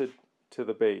bolted to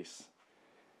the base.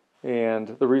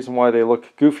 And the reason why they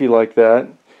look goofy like that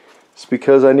is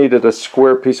because I needed a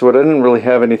square piece of wood. I didn't really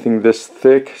have anything this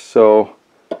thick, so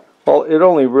it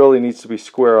only really needs to be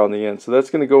square on the end. So that's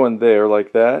going to go in there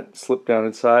like that, slip down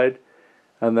inside.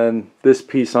 And then this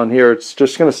piece on here, it's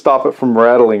just going to stop it from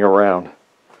rattling around.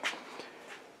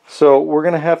 So we're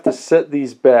going to have to set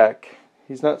these back.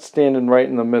 He's not standing right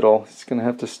in the middle. He's going to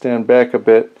have to stand back a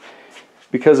bit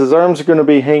because his arms are going to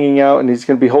be hanging out and he's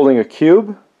going to be holding a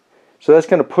cube. So that's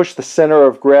going to push the center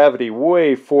of gravity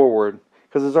way forward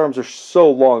because his arms are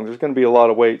so long. There's going to be a lot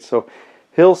of weight. So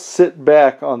he'll sit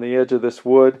back on the edge of this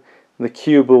wood and the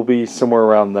cube will be somewhere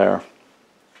around there.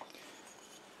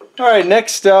 Alright,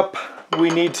 next up we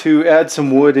need to add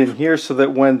some wood in here so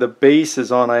that when the base is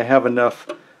on, I have enough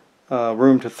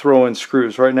room to throw in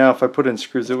screws. Right now if I put in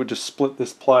screws it would just split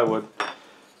this plywood.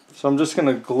 So I'm just going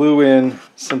to glue in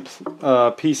some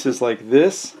pieces like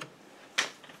this,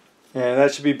 and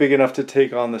that should be big enough to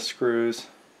take on the screws.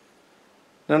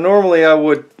 Now normally I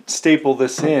would staple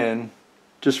this in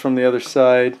just from the other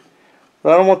side,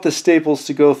 but I don't want the staples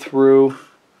to go through,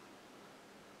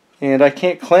 and I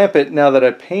can't clamp it now that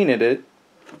I painted it.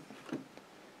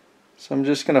 So I'm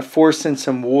just going to force in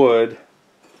some wood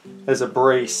as a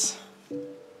brace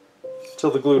till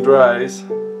the glue dries.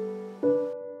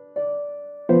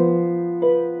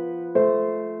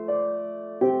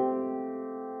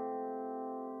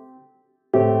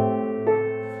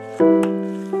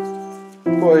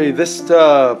 Boy, this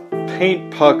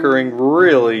paint puckering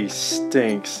really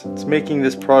stinks. It's making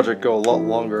this project go a lot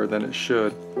longer than it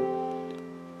should.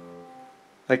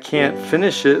 I can't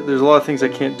finish it. There's a lot of things I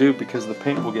can't do because the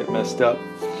paint will get messed up.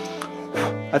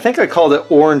 I think I called it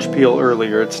orange peel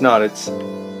earlier. It's not. It's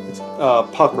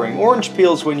puckering. Orange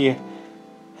peel is when you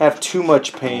have too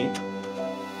much paint.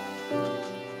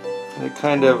 And it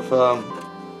kind of, well,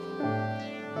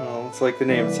 it's like the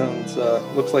name. It sounds,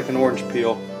 looks like an orange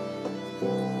peel.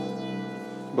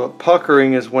 But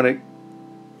puckering is when it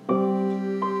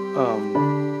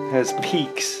has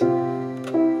peaks,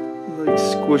 like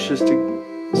squishes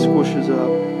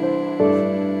up.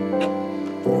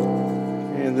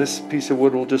 And this piece of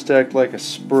wood will just act like a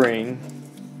spring.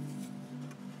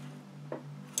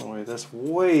 Oh wait, that's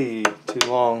way too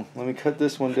long. Let me cut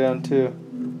this one down too.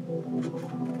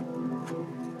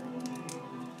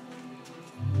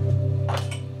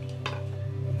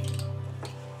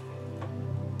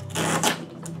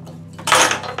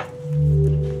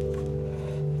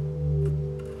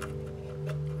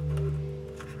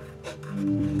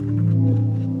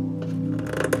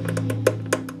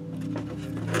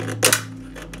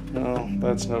 No,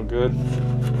 that's no good.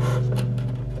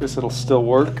 Guess it'll still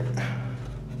work.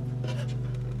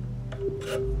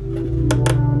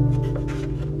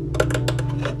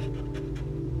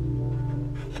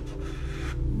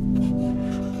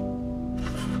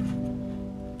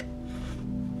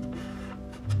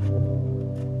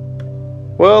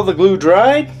 Well, the glue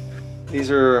dried.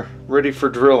 These are ready for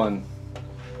drilling.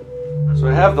 So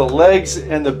I have the legs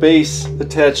and the base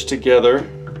attached together.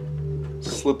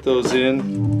 Slip those in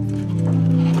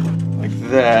like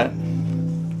that.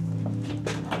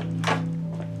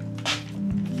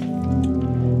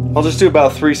 I'll just do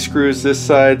about 3 screws this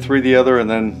side, 3 the other, and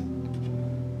then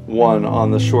 1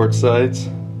 on the short sides.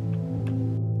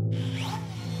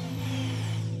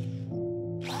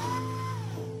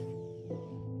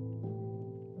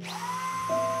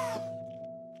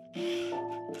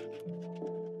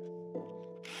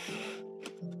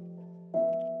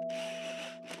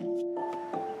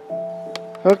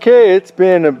 Okay, it's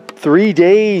been 3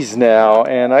 days now,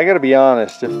 and I gotta be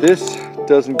honest, if this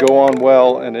doesn't go on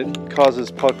well and it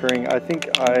causes puckering, I think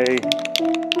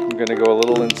I'm gonna go a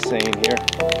little insane here.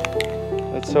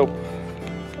 Let's hope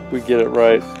we get it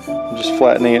right. I'm just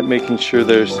flattening it, making sure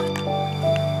there's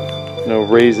no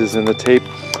raises in the tape.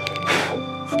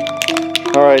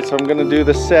 Alright, so I'm gonna do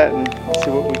the satin, see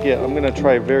what we get. I'm gonna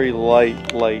try very light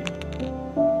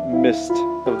mist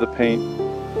of the paint.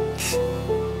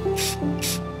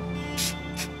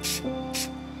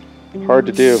 Hard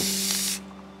to do.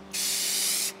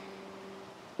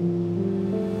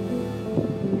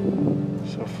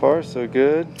 So far, so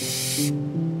good.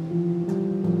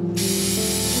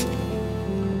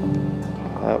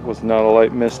 That was not a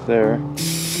light mist there.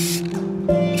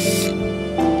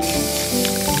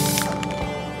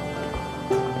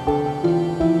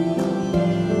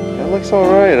 That looks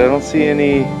alright. I don't see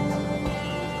any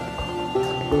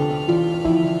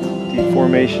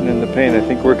deformation in the paint. I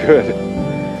think we're good.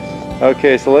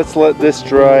 Okay, so let's let this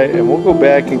dry, and we'll go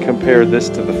back and compare this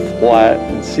to the flat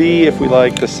and see if we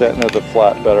like the satin or the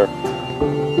flat better.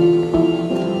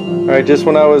 Alright, just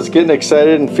when I was getting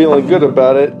excited and feeling good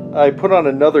about it, I put on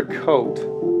another coat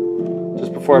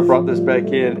just before I brought this back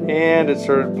in, and it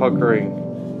started puckering.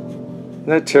 Isn't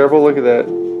that terrible? Look at that.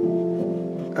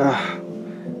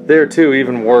 There too,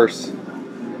 even worse.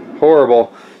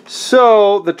 Horrible.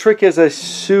 So the trick is a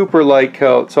super light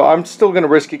coat. So I'm still going to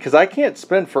risk it because I can't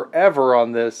spend forever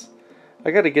on this.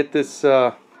 I got to get this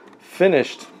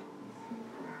finished.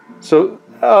 So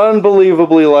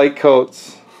unbelievably light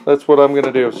coats. That's what I'm going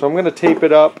to do. So I'm going to tape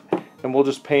it up and we'll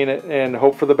just paint it and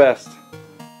hope for the best.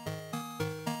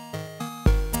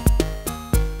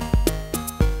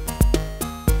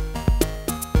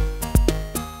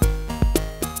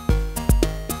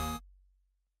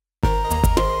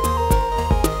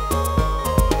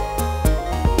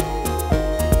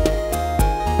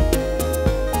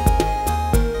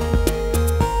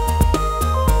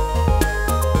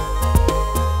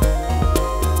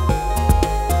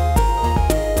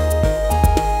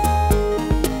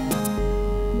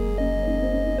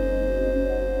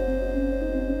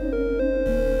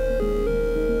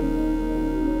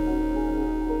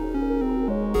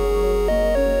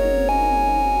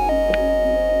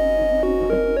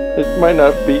 It might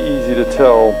not be easy to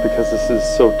tell because this is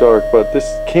so dark, but this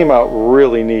came out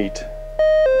really neat.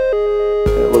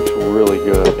 And it looks really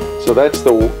good. So that's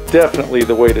definitely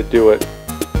the way to do it.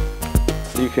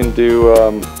 You can do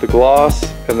the gloss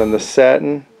and then the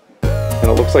satin, and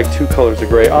it looks like 2 colors of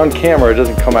gray. On camera it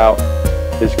doesn't come out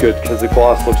as good because the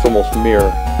gloss looks almost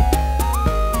mirror.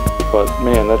 But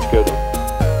man, that's good.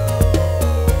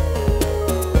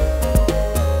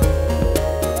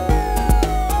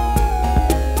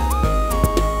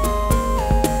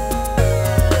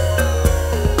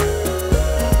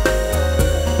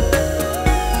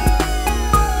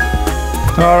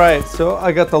 Alright, so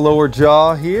I got the lower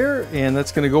jaw here, and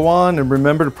that's going to go on. And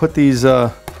remember to put these,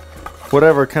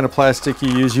 whatever kind of plastic you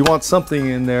use, you want something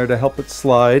in there to help it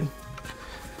slide.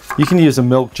 You can use a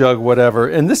milk jug, whatever.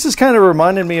 And this is kind of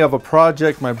reminded me of a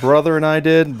project my brother and I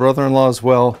did, brother-in-law as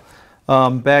well.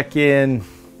 back in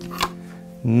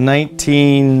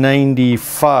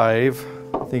 1995.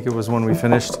 I think it was when we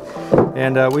finished.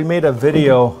 And we made a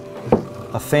video,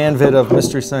 a fan vid of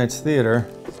Mystery Science Theater.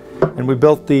 And we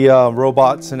built the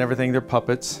robots and everything, they're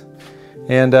puppets.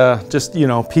 And just, you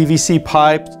know, PVC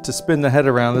pipe to spin the head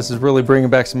around. This is really bringing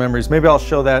back some memories. Maybe I'll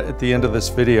show that at the end of this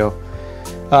video.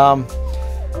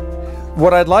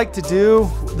 What I'd like to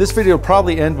do, this video will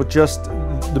probably end with just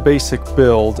the basic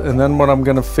build. And then what I'm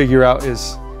gonna figure out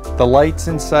is the lights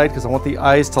inside, because I want the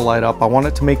eyes to light up. I want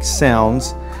it to make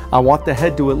sounds. I want the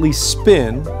head to at least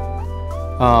spin,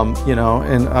 you know,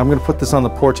 and I'm gonna put this on the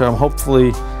porch.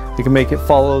 Hopefully I can make it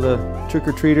follow the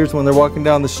trick-or-treaters when they're walking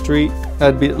down the street.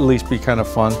 That'd at least be kind of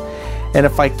fun. And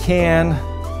if I can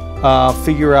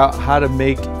figure out how to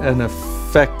make an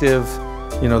effective,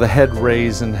 you know, the head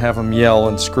raise and have him yell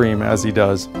and scream as he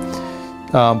does.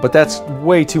 But that's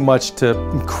way too much to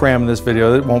cram in this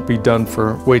video. It won't be done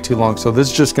for way too long. So this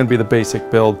is just gonna be the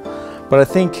basic build. But I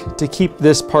think to keep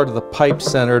this part of the pipe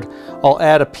centered, I'll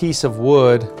add a piece of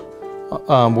wood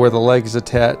where the legs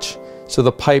attach, so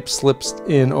the pipe slips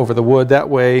in over the wood. That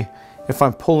way, if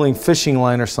I'm pulling fishing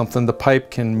line or something, the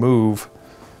pipe can move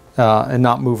and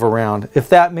not move around. If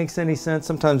that makes any sense.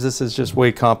 Sometimes this is just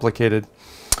way complicated.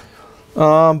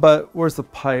 But where's the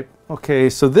pipe? Okay,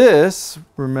 so this,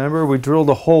 remember, we drilled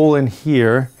a hole in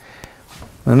here,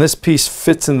 and this piece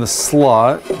fits in the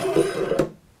slot.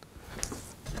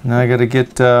 Now I gotta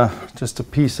get just a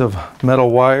piece of metal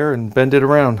wire and bend it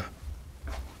around.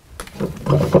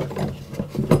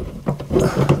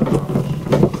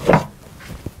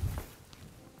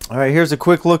 All right, here's a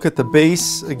quick look at the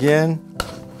base again.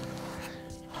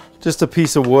 Just a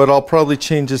piece of wood. I'll probably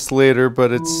change this later,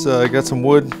 but it's got some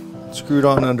wood screwed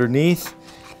on underneath.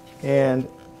 And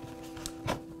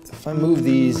if I move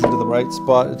these into the right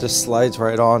spot, it just slides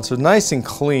right on. So nice and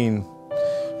clean,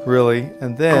 really.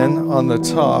 And then on the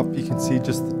top, you can see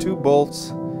just the two bolts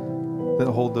that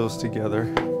hold those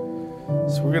together.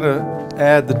 So we're gonna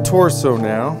add the torso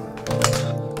now.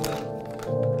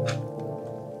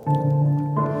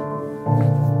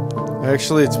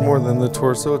 Actually, it's more than the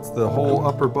torso, it's the whole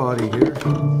upper body here.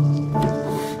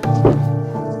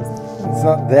 It's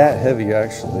not that heavy,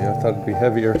 actually. I thought it'd be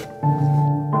heavier.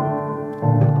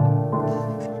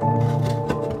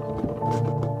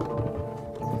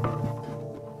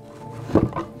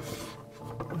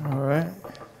 All right.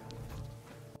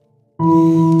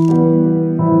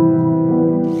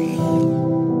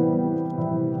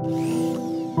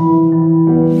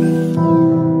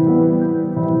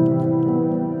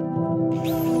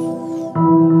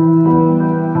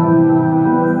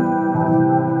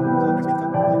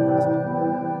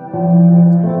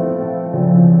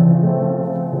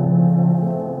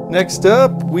 Next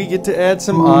up, we get to add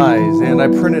some eyes, and I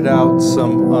printed out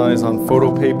some eyes on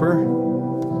photo paper,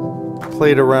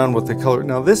 played around with the color.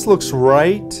 Now this looks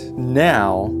right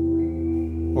now,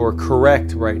 or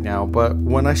correct right now, but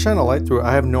when I shine a light through it,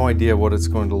 I have no idea what it's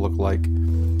going to look like.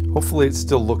 Hopefully it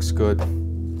still looks good.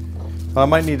 I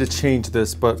might need to change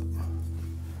this, but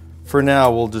for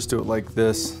now we'll just do it like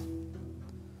this.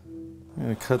 I'm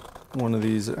going to cut one of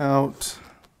these out.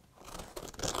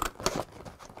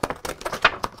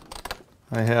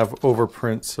 I have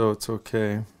overprint, so it's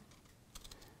okay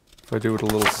if I do it a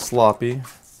little sloppy.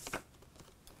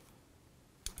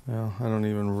 Well, I don't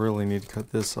even really need to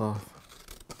cut this off,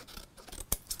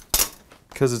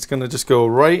 because it's going to just go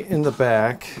right in the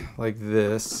back like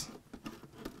this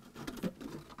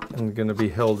and going to be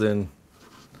held in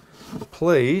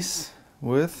place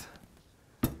with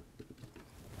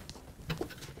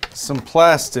some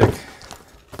plastic.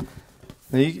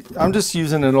 Now I'm just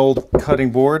using an old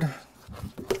cutting board.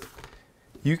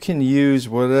 You can use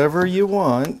whatever you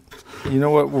want. You know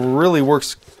what really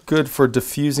works good for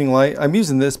diffusing light? I'm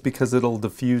using this because it'll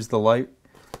diffuse the light.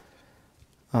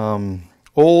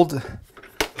 Old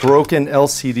broken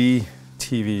LCD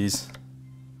TVs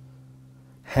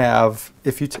have,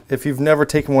 if you've never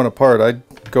taken one apart, I'd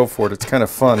go for it. It's kind of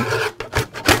fun.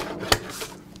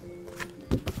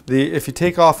 If you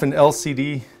take off an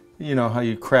LCD, you know how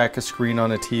you crack a screen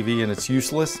on a TV and it's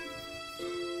useless.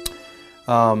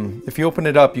 If you open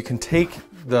it up, you can take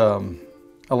the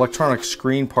electronic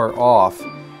screen part off,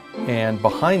 and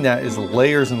behind that is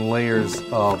layers and layers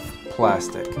of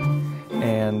plastic,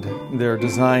 and they're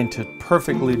designed to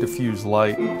perfectly diffuse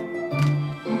light.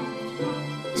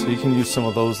 So you can use some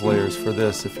of those layers for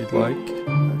this if you'd like.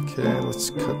 Okay,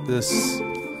 let's cut this.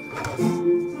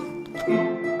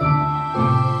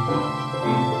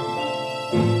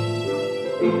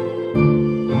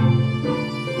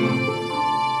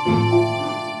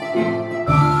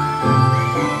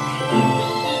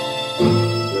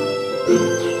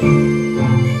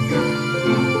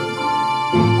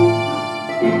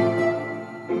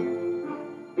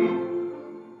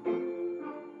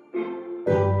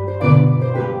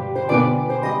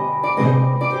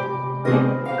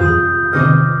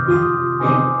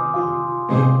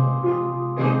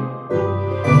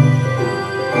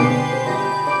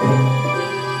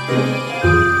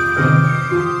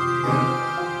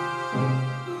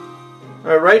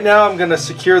 right now I'm going to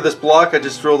secure this block. I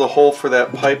just drilled a hole for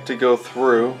that pipe to go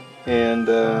through, and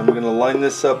I'm going to line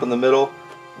this up in the middle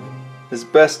as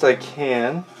best I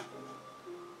can.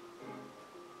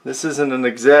 This isn't an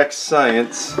exact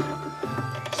science,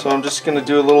 so I'm just going to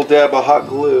do a little dab of hot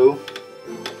glue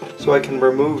so I can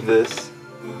remove this.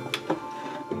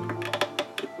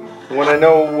 When I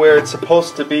know where it's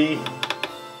supposed to be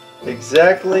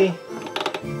exactly,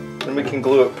 then we can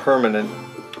glue it permanent.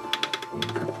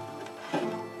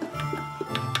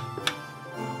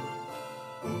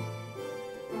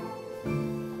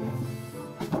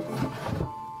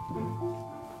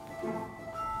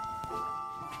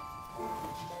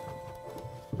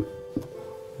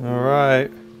 All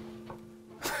right.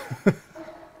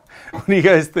 What do you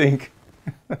guys think?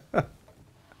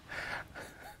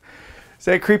 Is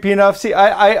that creepy enough? See,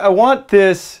 I want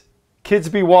this kids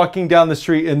be walking down the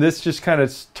street and this just kind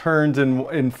of turns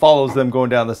and follows them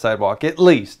going down the sidewalk, at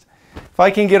least. If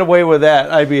I can get away with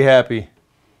that, I'd be happy.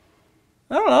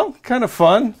 I don't know, kind of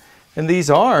fun. And these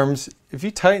arms, if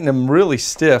you tighten them really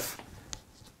stiff,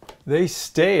 they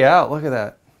stay out. Look at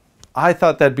that. I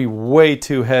thought that'd be way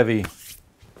too heavy.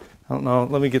 I don't know,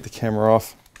 let me get the camera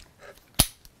off.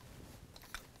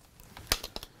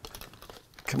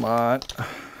 Come on.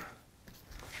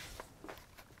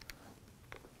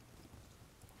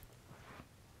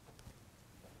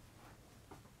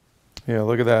 Yeah,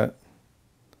 look at that.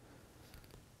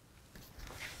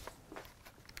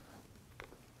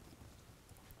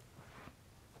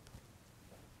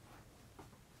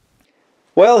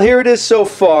 Well, here it is so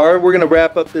far. We're going to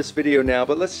wrap up this video now,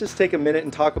 but let's just take a minute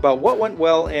and talk about what went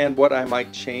well and what I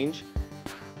might change.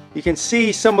 You can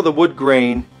see some of the wood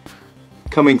grain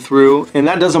coming through, and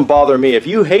that doesn't bother me. If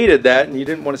you hated that and you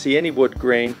didn't want to see any wood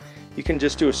grain, you can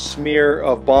just do a smear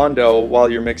of Bondo while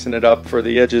you're mixing it up for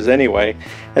the edges anyway,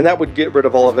 and that would get rid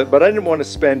of all of it, but I didn't want to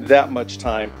spend that much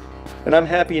time, and I'm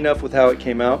happy enough with how it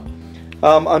came out.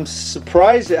 I'm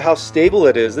surprised at how stable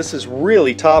it is. This is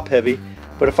really top heavy,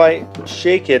 but if I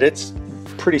shake it, it's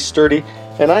pretty sturdy,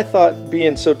 and I thought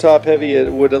being so top heavy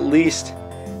it would at least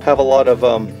have a lot of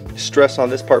stress on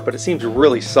this part, but it seems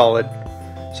really solid,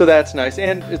 so that's nice.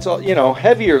 And it's, you know,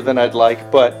 heavier than I'd like,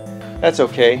 but that's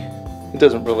okay. It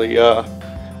doesn't really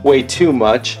weigh too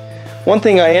much. One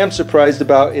thing I am surprised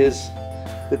about is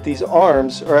that these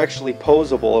arms are actually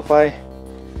posable. If I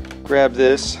grab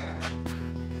this,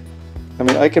 I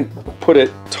mean, I can put it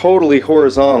totally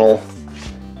horizontal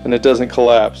and it doesn't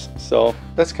collapse. So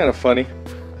that's kind of funny.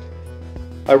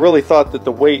 I really thought that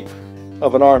the weight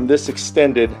of an arm this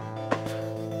extended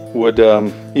would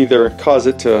either cause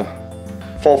it to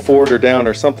fall forward or down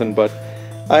or something, but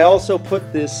I also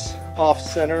put this off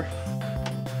center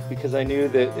because I knew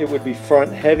that it would be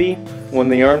front heavy when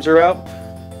the arms are out.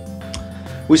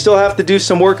 We still have to do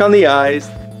some work on the eyes.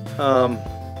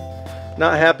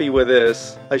 Not happy with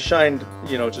this. I shined,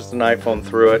 you know, just an iPhone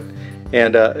through it,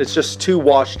 and it's just too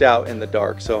washed out in the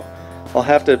dark. So I'll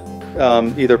have to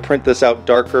either print this out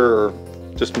darker or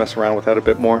just mess around with that a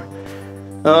bit more.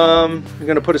 I'm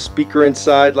gonna put a speaker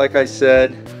inside, like I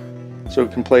said, so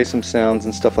we can play some sounds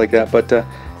and stuff like that. But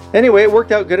anyway, it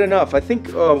worked out good enough. I think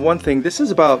one thing, this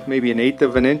is about maybe 1/8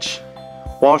 of an inch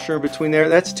washer in between there.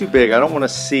 That's too big. I don't want to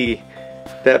see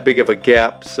that big of a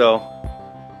gap, so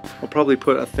I'll probably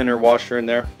put a thinner washer in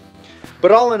there.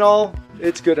 But all in all,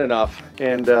 it's good enough,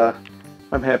 and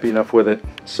I'm happy enough with it.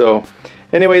 So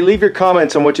anyway, leave your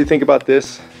comments on what you think about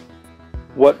this.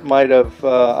 What might have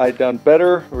I done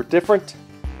better or different,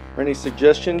 or any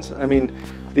suggestions? I mean,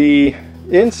 the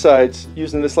insides,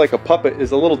 using this like a puppet,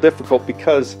 is a little difficult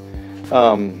because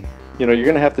you know, you're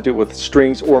gonna have to do it with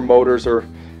strings or motors or,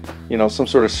 you know, some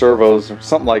sort of servos or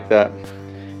something like that,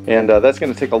 and that's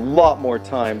gonna take a lot more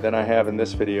time than I have in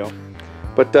this video.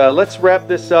 But let's wrap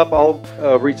this up. I'll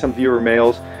read some viewer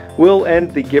mails. We'll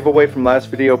end the giveaway from last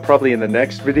video probably in the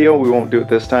next video. We won't do it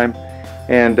this time.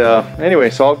 And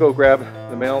anyway, so I'll go grab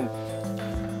the mail.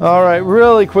 All right,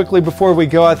 really quickly before we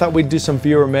go, I thought we'd do some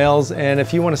viewer mails, and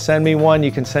if you want to send me one,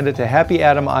 you can send it to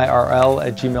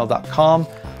happyatomIRL@gmail.com.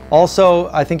 Also,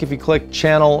 I think if you click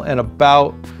channel and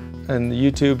about and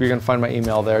YouTube, you're gonna find my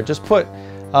email there. Just put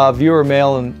viewer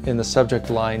mail in the subject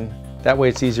line. That way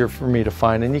it's easier for me to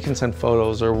find, and you can send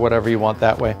photos or whatever you want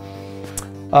that way.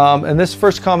 And this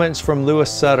first comment is from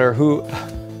Lewis Sutter, who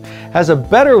has a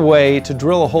better way to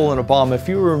drill a hole in a bomb. If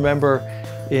you remember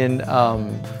in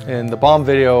the bomb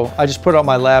video, I just put it on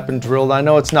my lap and drilled. I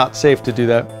know it's not safe to do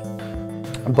that,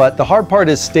 but the hard part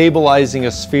is stabilizing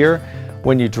a sphere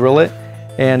when you drill it.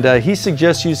 And he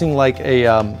suggests using like a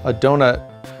donut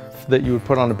that you would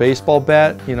put on a baseball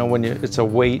bat, you know, when it's a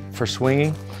weight for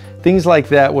swinging. things like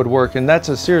that would work. And that's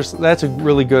a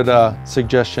really good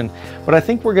suggestion. But I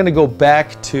think we're going to go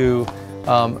back to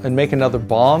and make another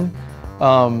bomb.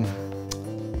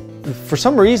 For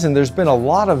some reason, there's been a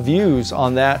lot of views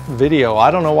on that video.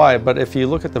 I don't know why, but if you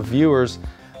look at the viewers,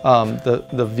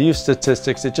 the view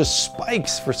statistics, it just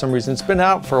spikes for some reason. It's been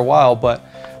out for a while, but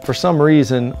for some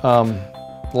reason,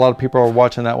 a lot of people are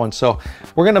watching that one. So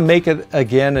we're gonna make it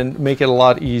again and make it a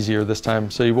lot easier this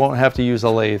time, so you won't have to use a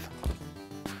lathe.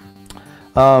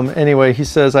 Anyway, he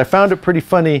says, I found it pretty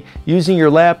funny using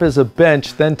your lap as a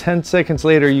bench, then 10 seconds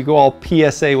later you go all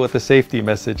PSA with a safety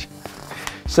message.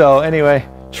 So anyway,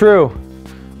 true.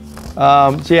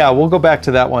 So yeah, we'll go back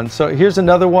to that one. So here's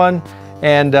another one,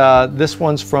 and this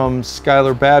one's from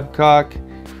Skylar Babcock,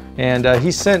 and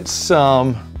he sent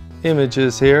some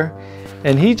images here,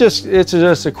 and it's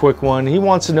just a quick one. He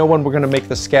wants to know when we're going to make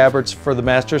the scabbards for the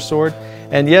Master Sword,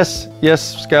 and yes,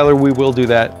 Skylar, we will do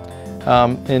that.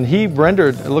 And he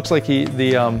rendered, it looks like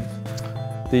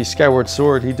the Skyward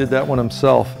Sword, he did that one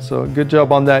himself, so good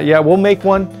job on that. Yeah, we'll make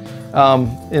one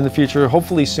in the future,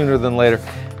 hopefully sooner than later.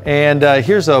 And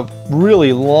here's a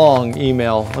really long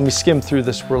email. Let me skim through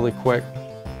this really quick.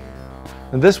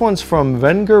 And this one's from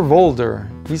Wenger Volder.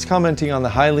 He's commenting on the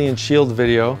Hylian Shield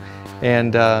video,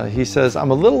 and he says,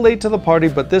 I'm a little late to the party,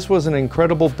 but this was an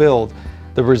incredible build.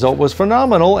 The result was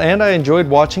phenomenal, and I enjoyed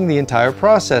watching the entire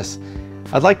process.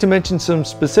 I'd like to mention some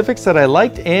specifics that I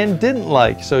liked and didn't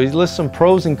like. So he lists some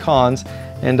pros and cons,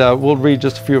 and we'll read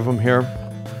just a few of them here.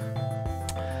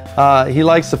 He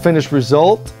likes the finished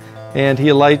result, and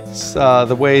he likes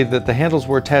the way that the handles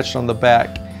were attached on the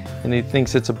back, and he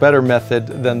thinks it's a better method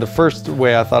than the first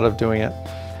way I thought of doing it.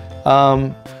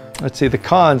 Let's see, the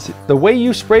cons. The way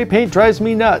you spray paint drives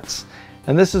me nuts.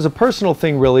 And this is a personal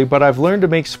thing really, but I've learned to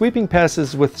make sweeping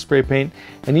passes with spray paint,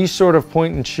 and you sort of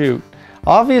point and shoot.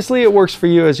 Obviously it works for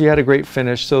you as you had a great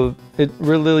finish, so it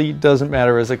really doesn't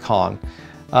matter as a con.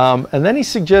 And then he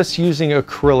suggests using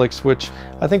acrylics, which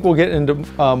I think we'll get into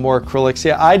more acrylics.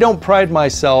 Yeah, I don't pride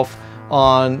myself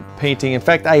on painting. In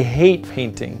fact, I hate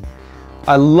painting.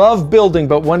 I love building,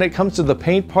 but when it comes to the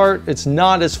paint part, it's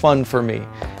not as fun for me.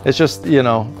 It's just, you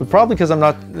know, probably because I'm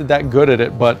not that good at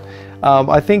it, but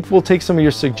I think we'll take some of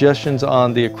your suggestions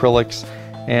on the acrylics,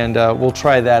 and we'll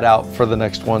try that out for the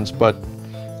next ones. But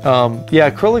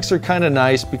yeah, acrylics are kind of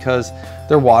nice because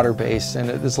they're water-based and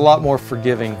it's a lot more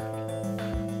forgiving.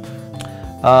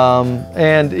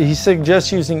 And he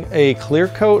suggests using a clear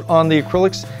coat on the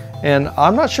acrylics, and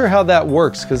I'm not sure how that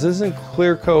works, because isn't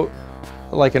clear coat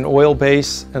like an oil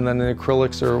base and then the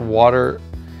acrylics are water?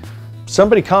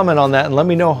 Somebody comment on that and let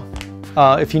me know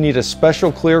if you need a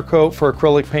special clear coat for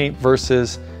acrylic paint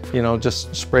versus, you know,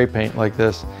 just spray paint like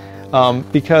this.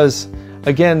 Because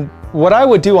again, what I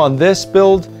would do on this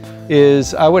build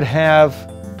is I would have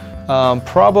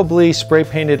probably spray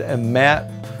painted a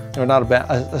matte, or not a matte,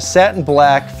 a satin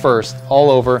black first all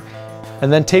over,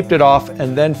 and then taped it off,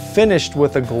 and then finished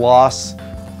with a gloss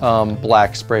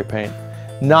black spray paint.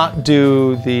 Not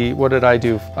do the, what did I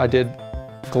do? I did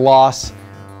gloss,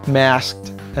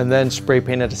 masked, and then spray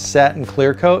painted a satin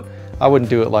clear coat. I wouldn't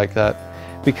do it like that,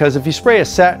 because if you spray a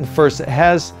satin first,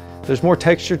 there's more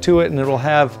texture to it, and it'll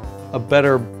have a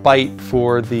better bite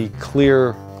for the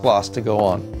clear gloss to go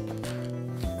on.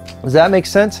 Does that make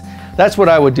sense? That's what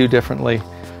I would do differently.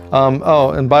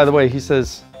 Oh, and by the way, he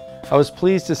says, I was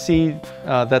pleased to see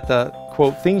that the,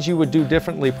 quote, things you would do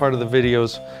differently part of the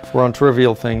videos were on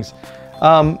trivial things.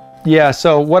 Yeah,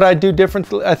 so what I do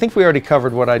differently, I think we already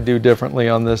covered what I do differently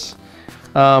on this.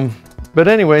 But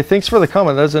anyway, thanks for the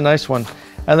comment. That's a nice one.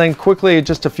 And then quickly,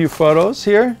 just a few photos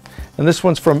here. And this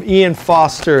one's from Ian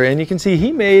Foster, and you can see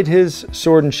he made his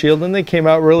sword and shield and they came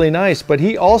out really nice, but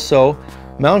he also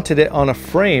mounted it on a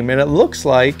frame, and it looks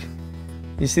like,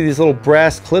 you see these little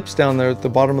brass clips down there at the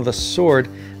bottom of the sword.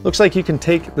 Looks like you can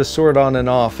take the sword on and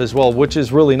off as well, which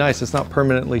is really nice. It's not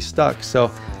permanently stuck. So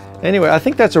anyway, I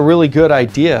think that's a really good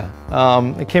idea.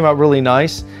 It came out really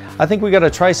nice. I think we got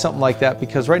to try something like that,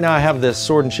 because right now I have this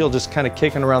sword and shield just kind of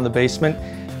kicking around the basement.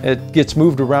 It gets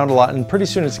moved around a lot, and pretty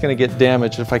soon it's going to get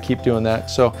damaged if I keep doing that.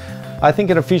 So I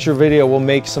think in a future video we'll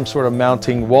make some sort of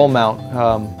mounting, wall mount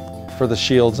for the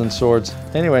shields and swords.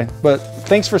 Anyway, but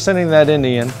thanks for sending that in,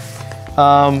 Ian.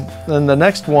 Then the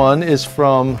next one is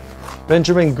from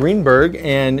Benjamin Greenberg,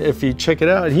 and if you check it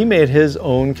out, he made his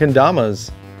own kendamas.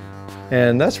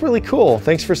 And that's really cool.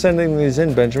 Thanks for sending these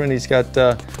in, Benjamin. He's got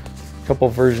a couple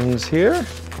versions here.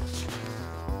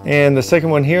 And the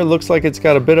second one here looks like it's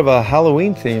got a bit of a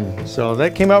Halloween theme. So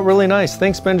that came out really nice.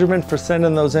 Thanks, Benjamin, for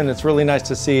sending those in. It's really nice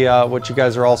to see what you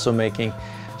guys are also making.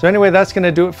 So anyway, that's going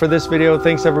to do it for this video.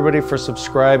 Thanks, everybody, for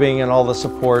subscribing and all the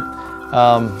support.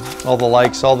 all the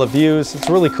likes, all the views. It's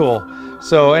really cool.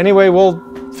 So anyway, we'll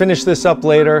finish this up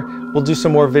later. We'll do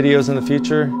some more videos in the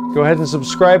future. Go ahead and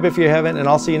subscribe if you haven't, and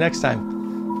I'll see you next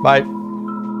time. Bye.